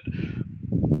crime, but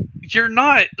you're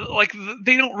not, like,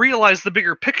 they don't realize the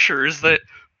bigger picture is that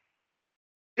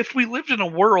if we lived in a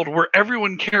world where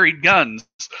everyone carried guns,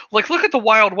 like, look at the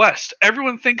Wild West.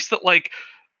 Everyone thinks that, like,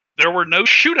 there were no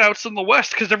shootouts in the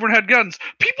West because everyone had guns.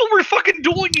 People were fucking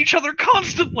dueling each other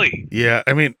constantly. Yeah,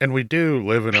 I mean, and we do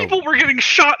live in People were getting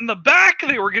shot in the back.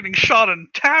 They were getting shot in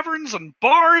taverns and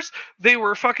bars. They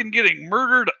were fucking getting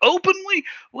murdered openly.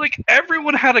 Like,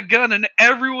 everyone had a gun and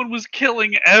everyone was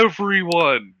killing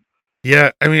everyone.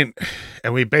 Yeah, I mean,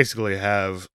 and we basically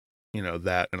have, you know,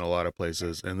 that in a lot of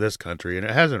places in this country, and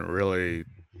it hasn't really...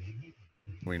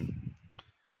 I mean,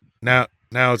 now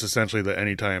it's essentially that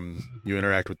anytime you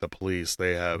interact with the police,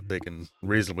 they can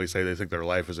reasonably say they think their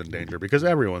life is in danger because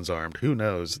everyone's armed. Who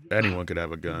knows? Anyone could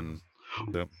have a gun.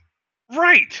 So,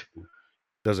 right.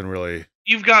 Doesn't really...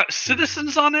 You've got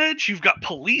citizens on edge. You've got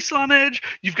police on edge.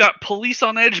 You've got police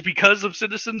on edge because of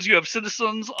citizens. You have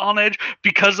citizens on edge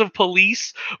because of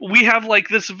police. We have, like,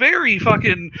 this very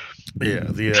fucking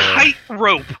the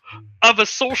tightrope of a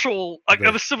social, like,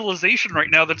 of a civilization right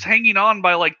now that's hanging on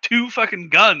by like 2 fucking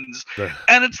guns,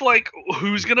 and it's like,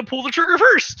 who's gonna pull the trigger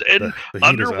first, and the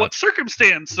under what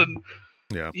circumstance, and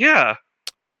yeah.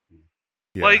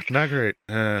 Like, not great.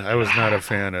 I was not a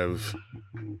fan of.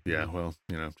 Yeah, well,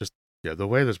 just the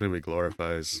way this movie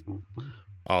glorifies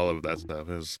all of that stuff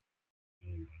is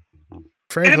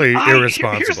frankly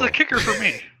irresponsible. Here's the kicker for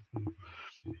me.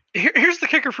 Here's the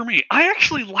kicker for me. I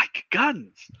actually like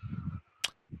guns.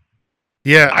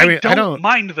 Yeah, I don't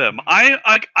mind them.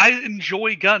 I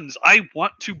enjoy guns. I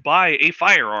want to buy a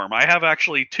firearm. I have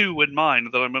actually 2 in mind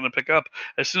that I'm going to pick up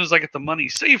as soon as I get the money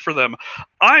saved for them.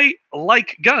 I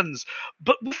like guns.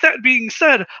 But with that being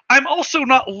said, I'm also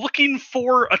not looking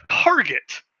for a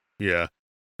target. Yeah.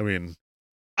 I mean,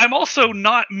 I'm also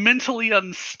not mentally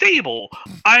unstable.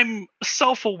 I'm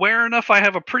self-aware enough. I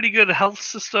have a pretty good health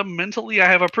system mentally. I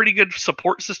have a pretty good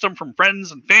support system from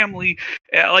friends and family.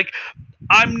 Like,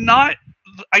 I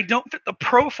don't fit the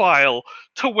profile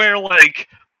to where, like,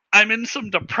 I'm in some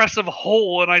depressive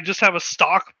hole and I just have a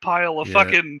stockpile of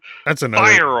fucking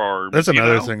firearms. That's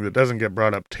another thing that doesn't get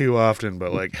brought up too often,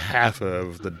 but like half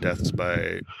of the deaths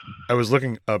I was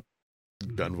looking up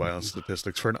gun violence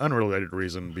statistics for an unrelated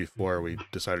reason before we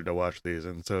decided to watch these,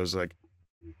 and so it was like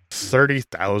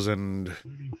 30,000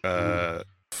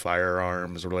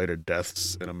 firearms related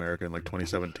deaths in America in like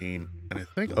 2017, and I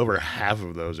think over half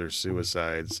of those are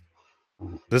suicides.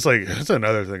 That's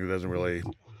another thing that doesn't really,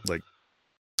 like,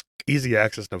 easy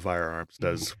access to firearms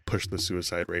does push the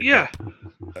suicide rate up.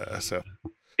 So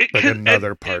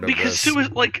another part of this. Because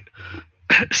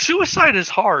suicide is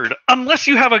hard unless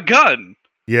you have a gun.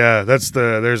 Yeah,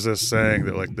 there's this saying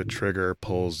that like the trigger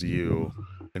pulls you,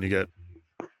 and you get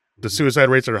the suicide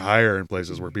rates are higher in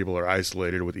places where people are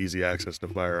isolated with easy access to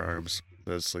firearms.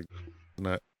 That's like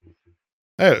not.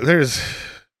 There's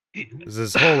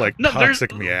this whole like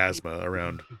toxic miasma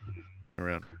around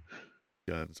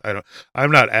guns.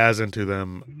 I'm not as into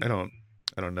them. I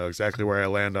don't know exactly where I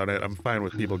land on it. I'm fine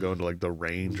with people going to like the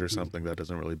range or something. That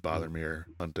doesn't really bother me, or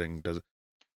hunting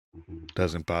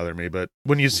doesn't bother me. But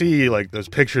when you see like those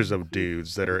pictures of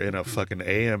dudes that are in a fucking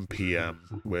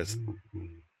AM/PM with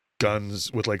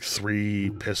guns with like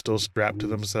 3 pistols strapped to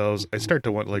themselves, I start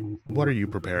to wonder, like, what are you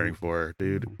preparing for,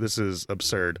 dude? This is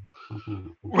absurd.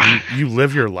 You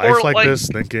live your life like this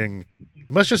thinking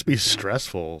it must just be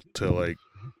stressful to like.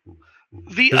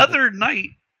 The other night,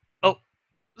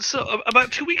 so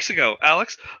about 2 weeks ago,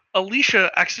 Alex,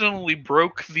 Alicia accidentally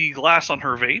broke the glass on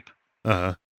her vape.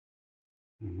 Uh-huh.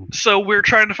 So we're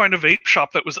trying to find a vape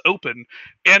shop that was open,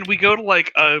 and we go to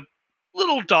like a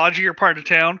little dodgier part of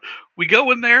town. We go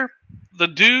in there. The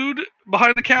dude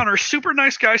behind the counter, super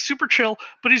nice guy, super chill,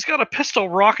 but he's got a pistol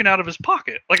rocking out of his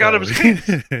pocket, like out of his pants.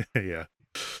 Yeah.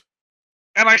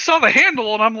 And I saw the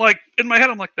handle, and I'm like, in my head,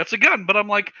 I'm like, that's a gun. But I'm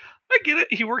like, I get it.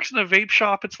 He works in a vape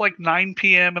shop. It's like 9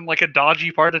 p.m. in like a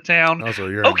dodgy part of town. Also,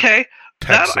 you're okay. In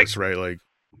Texas, right? Like,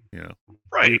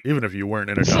 right. Even if you weren't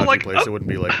in a dodgy place, it wouldn't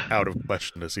be like out of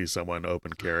question to see someone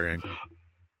open carrying.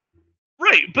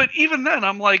 Right, but even then,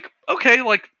 I'm like, okay,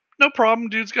 like, no problem.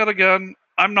 Dude's got a gun.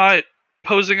 I'm not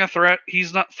posing a threat.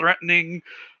 He's not threatening.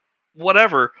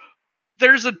 Whatever.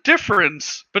 There's a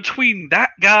difference between that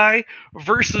guy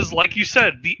versus, like you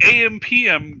said, the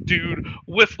AM/PM dude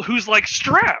who's like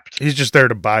strapped. He's just there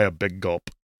to buy a big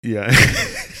gulp. Yeah.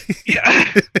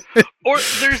 Yeah. Or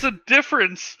there's a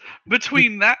difference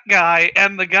between that guy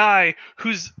and the guy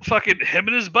who's fucking, him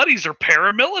and his buddies are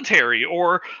paramilitary,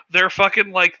 or they're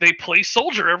fucking like, they play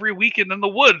soldier every weekend in the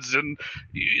woods, and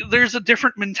there's a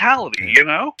different mentality, you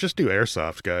know? Just do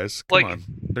airsoft, guys. Come on.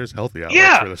 There's healthy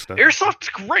outlets for this stuff. Airsoft's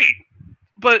great,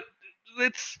 but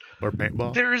it's... Or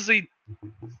paintball.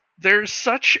 There's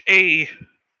such a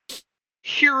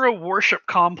hero worship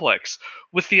complex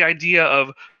with the idea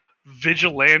of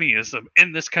vigilantism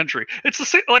in this country. It's the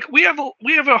same, like, we have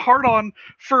a hard on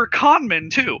for con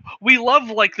men too. We love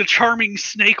like the charming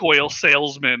snake oil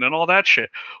salesman and all that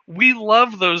shit. We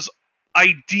love those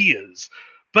ideas,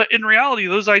 but in reality,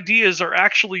 those ideas are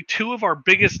actually 2 of our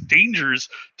biggest dangers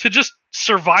to just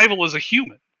survival as a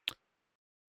human.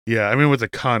 Yeah, I mean, with the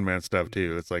con man stuff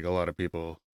too, it's like a lot of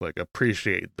people like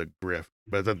appreciate the grift,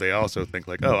 but then they also think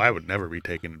like, oh, I would never be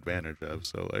taken advantage of.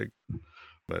 So like,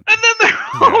 but and then they're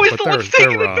always the ones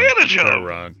taken advantage of. They're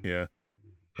wrong. Yeah,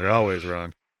 they're always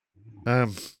wrong.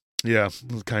 Yeah,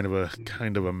 it's kind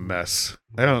of a mess.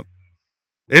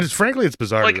 It's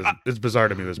bizarre. Like, it's bizarre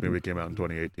to me. This movie came out in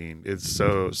 2018. It's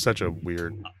such a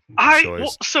weird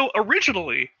choice. So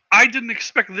originally, I didn't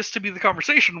expect this to be the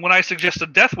conversation when I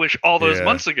suggested Death Wish all those Yeah.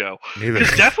 months ago. Neither.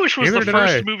 Because Death Wish was Neither the did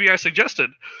first I. movie I suggested.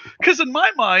 Because in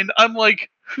my mind, I'm like,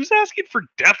 who's asking for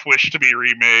Death Wish to be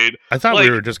remade? I thought Like,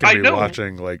 we were just gonna I be know-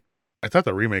 watching like. I thought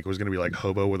the remake was gonna be like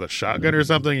Hobo with a Shotgun or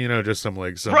something. You know, just some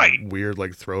Right. weird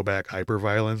like throwback hyper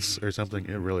violence or something.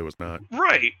 It really was not.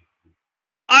 Right.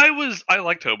 I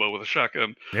liked Hobo with a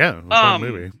Shotgun. Yeah, it was a fun Um,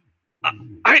 movie.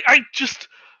 I just,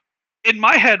 in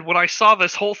my head, when I saw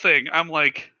this whole thing, I'm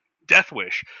like, Death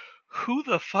Wish. Who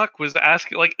the fuck was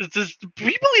asking? Like, does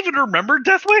people even remember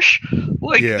Death Wish?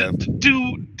 Like, Yeah.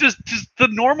 does the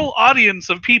normal audience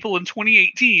of people in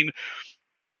 2018,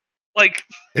 like,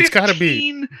 It's gotta be-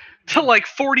 15 to like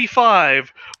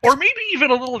 45, or maybe even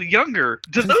a little younger,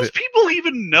 do I think those people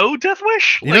even know Death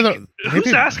Wish? You know, Like, who's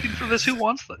maybe- asking for this? Who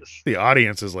wants this? The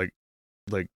audience is like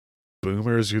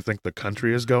boomers who think the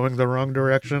country is going the wrong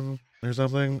direction or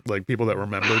something. Like people that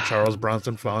remember Charles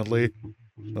Bronson fondly.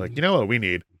 Like, you know what we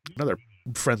need? Another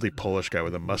friendly Polish guy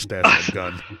with a mustache and a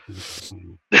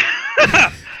gun.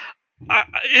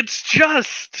 It's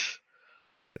just.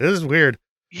 This is weird.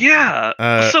 Yeah.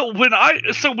 Uh, so when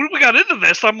we got into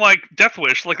this, I'm like, Death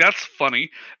Wish, like that's funny.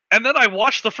 And then I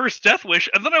watched the first Death Wish,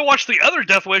 and then I watched the other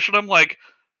Death Wish, and I'm like,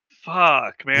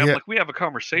 fuck, man, Yeah. like we have a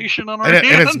conversation on our And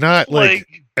hands. it's not like,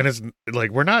 and it's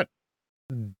like we're not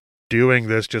doing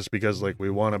this just because like we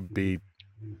want to be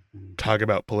talk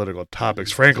about political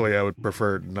topics. Frankly, I would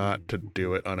prefer not to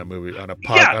do it on a movie on a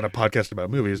Yeah. on a podcast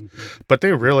about movies. But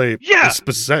they really, Yeah.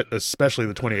 especially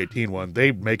the 2018 one,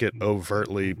 they make it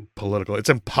overtly political. It's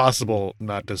impossible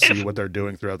not to see what they're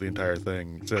doing throughout the entire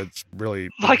thing. So it's really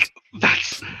like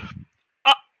that's.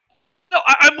 No,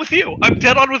 I'm with you. I'm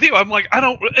dead on with you. I'm like, I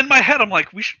don't. In my head, I'm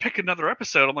like, we should pick another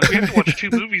episode. I'm like, we have to watch 2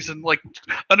 movies in like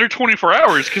under 24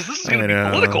 hours because this is going to be I know.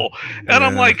 political. And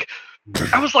I'm Yeah. like,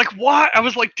 I was like, why? I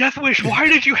was like, Death Wish. Why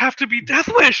did you have to be Death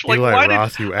Wish? Like, Eli why did?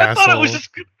 Roth, you I asshole. thought it was just.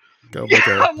 Go Yeah, make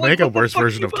a I'm like, make a what the worse fuck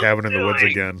version you of both Cabin in the Woods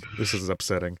doing? again. This is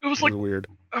upsetting. It was This like- is weird.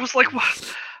 I was like,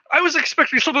 what? I was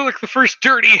expecting something like the first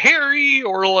Dirty Harry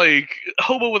or like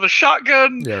Hobo with a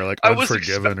Shotgun. Yeah, or like I was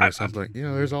Unforgiven expe- or something. You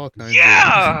know, there's all kinds.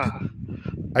 Yeah. Of...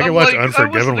 I can I'm watch like, I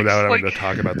Unforgiven wasn't without having like- to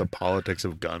talk about the politics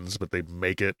of guns, but they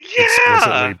make it Yeah.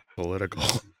 explicitly political.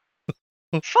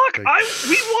 Fuck! Like-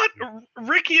 We want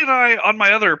Ricky and I on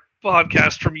my other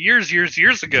podcast from years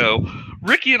ago.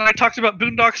 Ricky and I talked about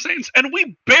Boondock Saints, and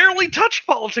we barely touched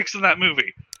politics in that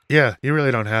movie. Yeah, you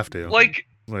really don't have to. Like,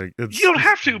 it's, you don't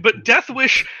have to, but Death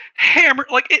Wish hammer,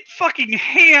 like it fucking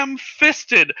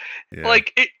ham-fisted, yeah.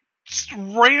 like it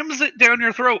rams it down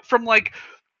your throat from like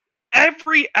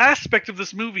every aspect of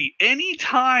this movie. Any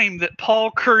time that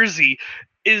Paul Kersey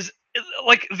is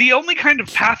like the only kind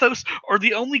of pathos or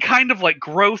the only kind of like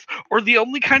growth or the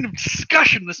only kind of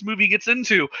discussion this movie gets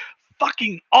into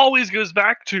fucking always goes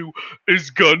back to,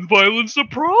 is gun violence a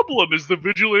problem? Is the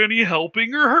vigilante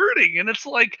helping or hurting? And it's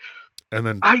like, and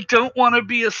then I don't want to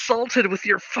be assaulted with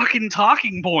your fucking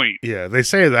talking point. yeah, they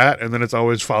say that, and then it's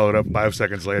always followed up 5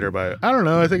 seconds later by, I don't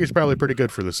know, I think it's probably pretty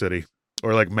good for the city.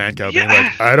 Or like Mancow being Yeah.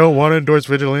 like, I don't want to endorse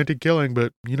vigilante killing,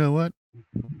 but you know what?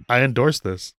 I endorse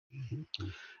this.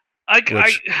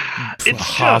 Which- It's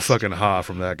Ha just, fucking ha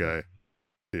from that guy.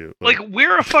 Dude, like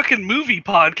we're a fucking movie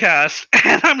podcast,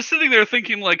 and I'm sitting there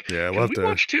thinking like, yeah, can we'll have we to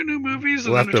watch 2 new movies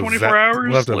in we'll have under to 24 vet, hours?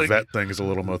 We'll have to Like, vet things a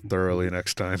little more thoroughly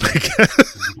next time. I guess.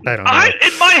 I don't know.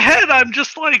 in my head, I'm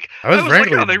just like, I was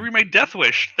frankly- like, oh, they remade Death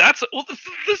Wish. That's well,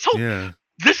 this whole. Yeah.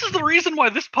 This is the reason why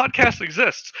this podcast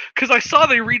exists, because I saw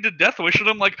they redid Death Wish, and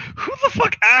I'm like, who the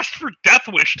fuck asked for Death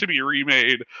Wish to be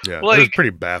remade? Yeah. It was Like-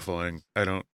 pretty baffling. I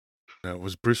don't know.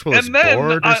 Was Bruce Willis And then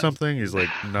bored or I- something? He's like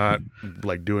not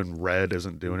like doing Red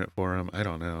isn't doing it for him. I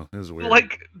don't know. It was weird.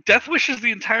 Like, Death Wish is the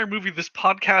entire movie this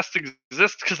podcast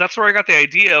exists, because that's where I got the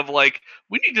idea of, like,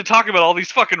 we need to talk about all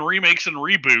these fucking remakes and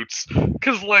reboots.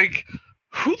 Because, like,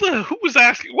 who was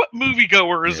asking, what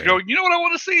moviegoer is Yeah. going, you know what I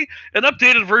want to see? An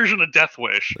updated version of Death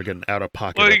Wish. We're getting out of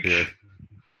pocket Like, up here.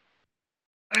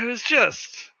 It was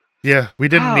just... Yeah, we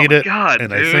didn't oh need my it. God,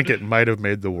 And dude. I think it might have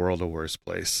made the world a worse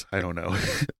place. I don't know.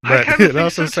 I But kind of it think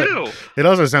also so, sa- too. it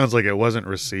also sounds like it wasn't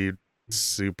received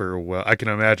super well. I can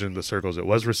imagine the circles it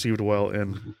was received well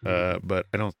in, but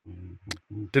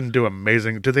didn't do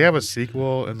amazing. Did they have a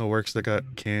sequel in the works that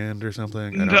got canned or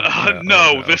something? I don't-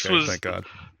 No, oh, this okay, was... Thank God.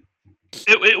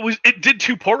 It did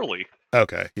too poorly.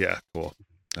 Okay, yeah, cool.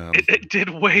 It did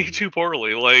way too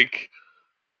poorly. Like,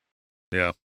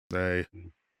 They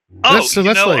oh, so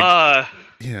that's like- uh,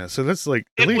 yeah. So that's like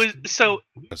at it least. was so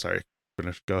Oh, sorry.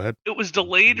 Finish. Go ahead. it was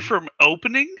delayed from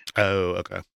opening Oh,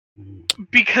 okay.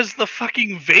 because the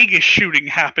fucking Vegas shooting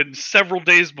happened several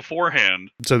days beforehand.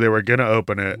 So they were gonna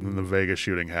open it, and then the Vegas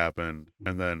shooting happened,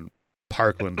 and then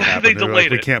Parkland happened. They They were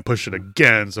delayed we it. can't push it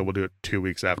again, so we'll do it 2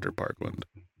 weeks after Parkland.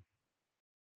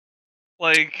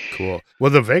 Like, Cool.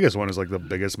 Well, the Vegas one is like the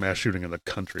biggest mass shooting in the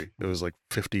country. It was like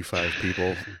 55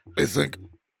 people, I think.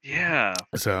 yeah.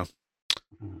 So,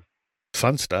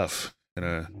 fun stuff. And,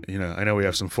 I know we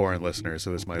have some foreign listeners,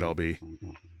 so this might all be.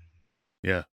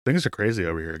 Yeah, things are crazy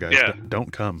over here, guys. Yeah.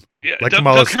 Don't come. Yeah, Like don't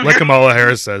come like here. Kamala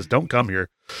Harris says, don't come here.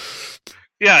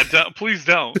 Yeah, please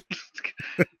don't.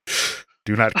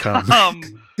 Do not come.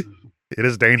 It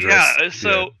is dangerous. Yeah,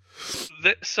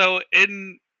 so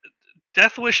in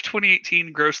Death Wish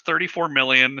 2018 grossed 34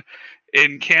 million.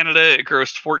 In Canada, it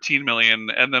grossed 14 million,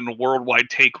 and then the worldwide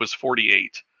take was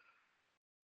 48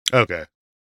 Okay.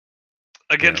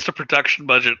 against a production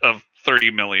budget of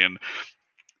 30 million.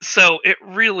 So it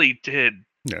really did.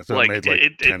 Yeah, so Like, it made like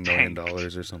it $10 million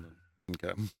tanked. or something.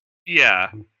 Okay.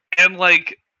 Yeah, and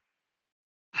like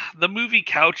the movie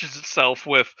couches itself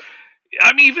with.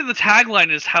 I mean, even the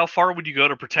tagline is "How far would you go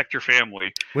to protect your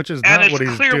family?" Which is And not it's what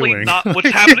he's clearly doing. not what's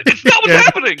happening. It's not what's Yeah.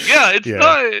 happening. Yeah, it's Yeah.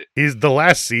 not. He's the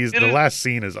last season. It The is- last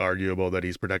scene is arguable that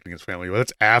he's protecting his family. But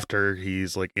that's after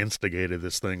he's like instigated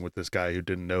this thing with this guy who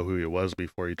didn't know who he was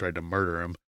before he tried to murder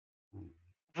him.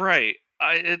 Right.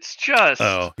 It's just.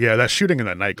 Oh yeah, that shooting in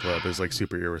that nightclub is like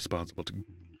super irresponsible to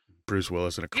Bruce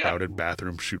Willis in a Yeah. crowded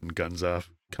bathroom shooting guns off.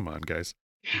 Come on, guys.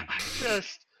 I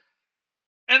just.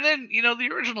 And then the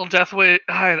original Death Wish.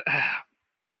 I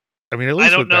mean, at least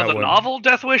I don't with know that the one, novel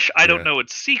Death Wish. I Yeah. don't know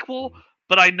its sequel,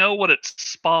 but I know what it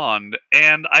spawned,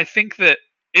 and I think that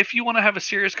if you want to have a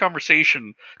serious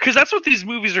conversation, because that's what these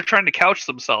movies are trying to couch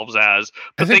themselves as,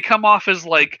 but they think- come off as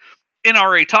like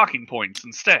NRA talking points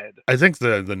instead. I think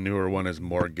the newer one is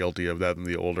more guilty of that than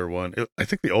the older one. I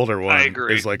think the older one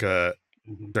agree. is like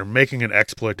they're making an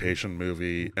exploitation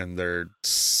movie and they're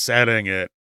setting it.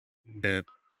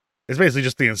 It's basically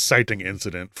just the inciting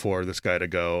incident for this guy to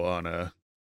go on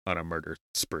a murder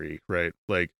spree, right?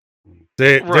 Like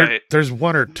Right. there's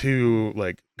one or two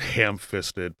like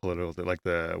ham-fisted political, like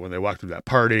when they walk through that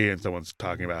party and someone's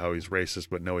talking about how he's racist,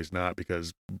 but no, he's not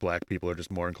because black people are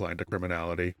just more inclined to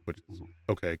criminality. Which is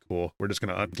okay, cool. We're just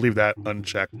gonna leave that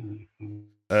unchecked.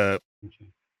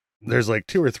 There's like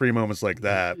 2 or 3 moments like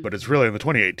that, but it's really in the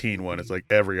 2018 one. It's like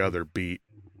every other beat.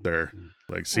 They're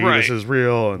like, see, Right. this is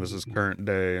real, and this is current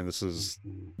day, and this is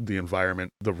the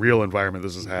environment, the real environment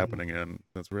this is happening in.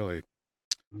 That's really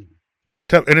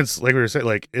tough. And it's like we were saying,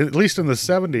 like at least in the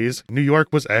 70s, New York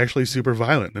was actually super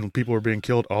violent, and people were being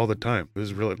killed all the time. This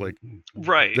is really like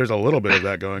Right. there's a little bit of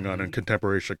that going on in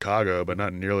contemporary Chicago, but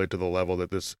not nearly to the level that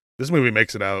this movie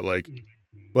makes it out. Like,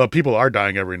 well, people are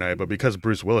dying every night, but because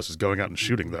Bruce Willis is going out and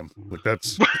shooting them, like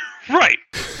that's Right.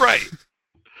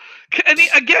 And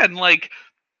again, like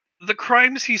the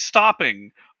crimes he's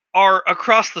stopping are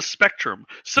across the spectrum.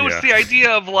 So Yeah. it's the idea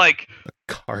of like,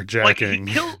 carjacking,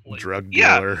 killed- drug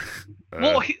yeah. dealer.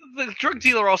 the drug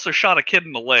dealer also shot a kid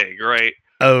in the leg, right?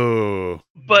 Oh,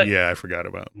 But yeah, I forgot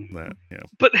about that. Yeah,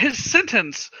 but his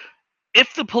sentence,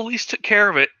 if the police took care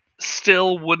of it,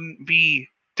 still wouldn't be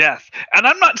death. And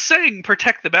I'm not saying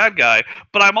protect the bad guy,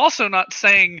 but I'm also not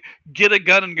saying get a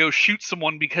gun and go shoot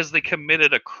someone because they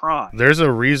committed a crime. there's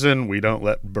a reason we don't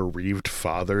let bereaved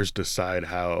fathers decide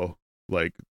how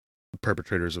like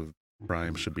perpetrators of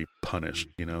crime should be punished.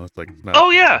 It's like it's not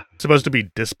Oh yeah, supposed to be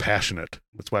dispassionate.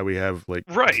 That's why we have like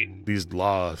right. these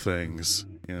law things.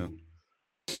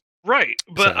 Right,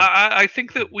 but So- I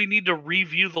think that we need to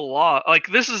review the law. Like,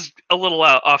 this is a little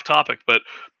off topic, but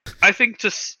I think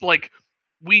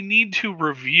we need to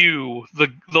review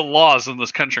the laws in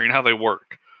this country and how they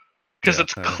work, because Yeah,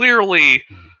 it's clearly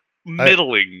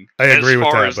middling. I agree as with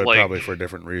far that, as, but like, probably for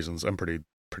different reasons. I'm pretty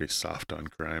soft on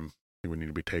crime. I think we need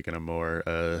to be taking a more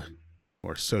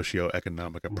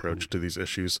socio-economic approach to these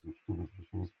issues.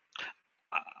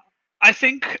 I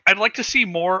think I'd like to see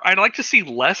more. I'd like to see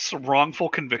less wrongful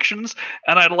convictions,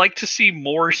 and I'd like to see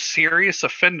more serious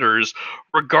offenders,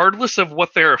 regardless of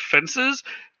what their offense is,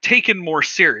 taken more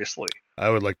seriously. I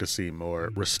would like to see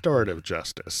more restorative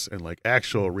justice and like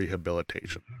actual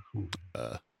rehabilitation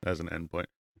as an endpoint.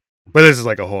 But this is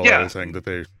like a whole Yeah. other thing that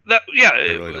they. That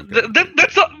really don't get it.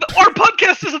 that's not, our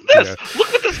podcast isn't this. Yeah.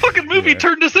 Look what this fucking movie Yeah.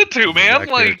 turned us into, man. back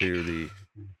there Like, to the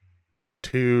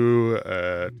two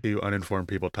uninformed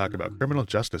people talk about criminal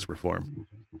justice reform.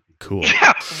 Cool.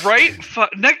 yeah, right. All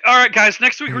right, guys.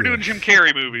 Next week we're doing Jim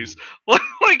Carrey movies.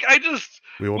 Like, I just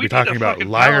We will we be need talking a about fucking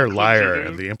Liar, power cleanser, Liar, dude.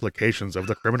 and the implications of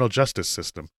the criminal justice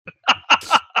system.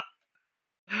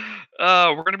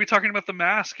 we're going to be talking about The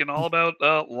Mask and all about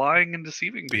lying and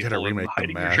deceiving You gotta people and remake The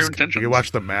hiding your true Mask. intentions. You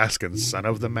watch The Mask and Son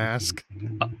of the Mask.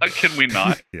 Can we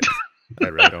not? Yeah, I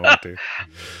really don't want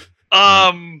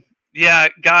to. Yeah,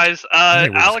 guys. I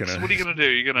think we're just Alex, gonna- what are you gonna do?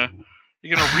 You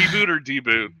gonna reboot or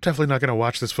deboot? Definitely not gonna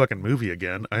watch this fucking movie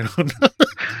again. I don't know.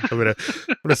 I'm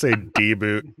gonna say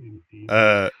deboot.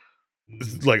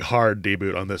 Like hard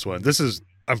deboot on this one.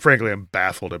 I'm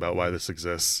baffled about why this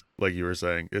exists. Like you were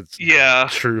saying, it's Yeah.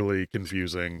 truly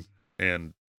confusing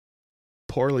and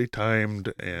poorly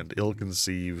timed and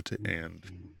ill-conceived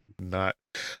and not.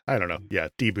 I don't know. Yeah,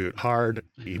 deboot, hard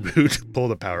deboot. Pull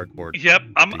the power cord. Yep.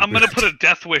 I'm gonna Deboot. put a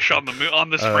death wish on on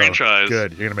this Oh, franchise.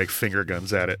 Good. You're gonna make finger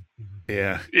guns at it.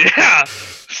 Yeah. Yeah.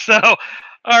 So,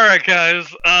 all right,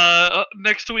 guys.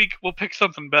 Next week we'll pick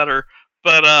something better.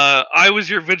 But I was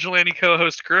your vigilante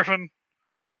co-host, Griffin.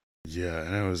 Yeah,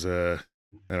 and I was I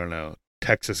don't know,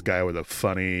 Texas guy with a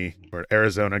funny, or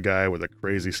Arizona guy with a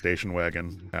crazy station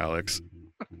wagon, Alex.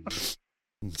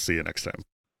 See you next time.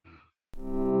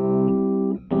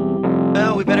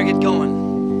 Well, we better get going.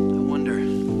 I wonder,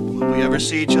 will we ever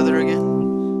see each other again?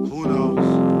 Who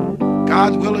knows?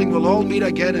 God willing, we'll all meet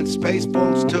again in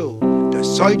Spaceballs 2 to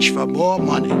search for more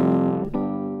money.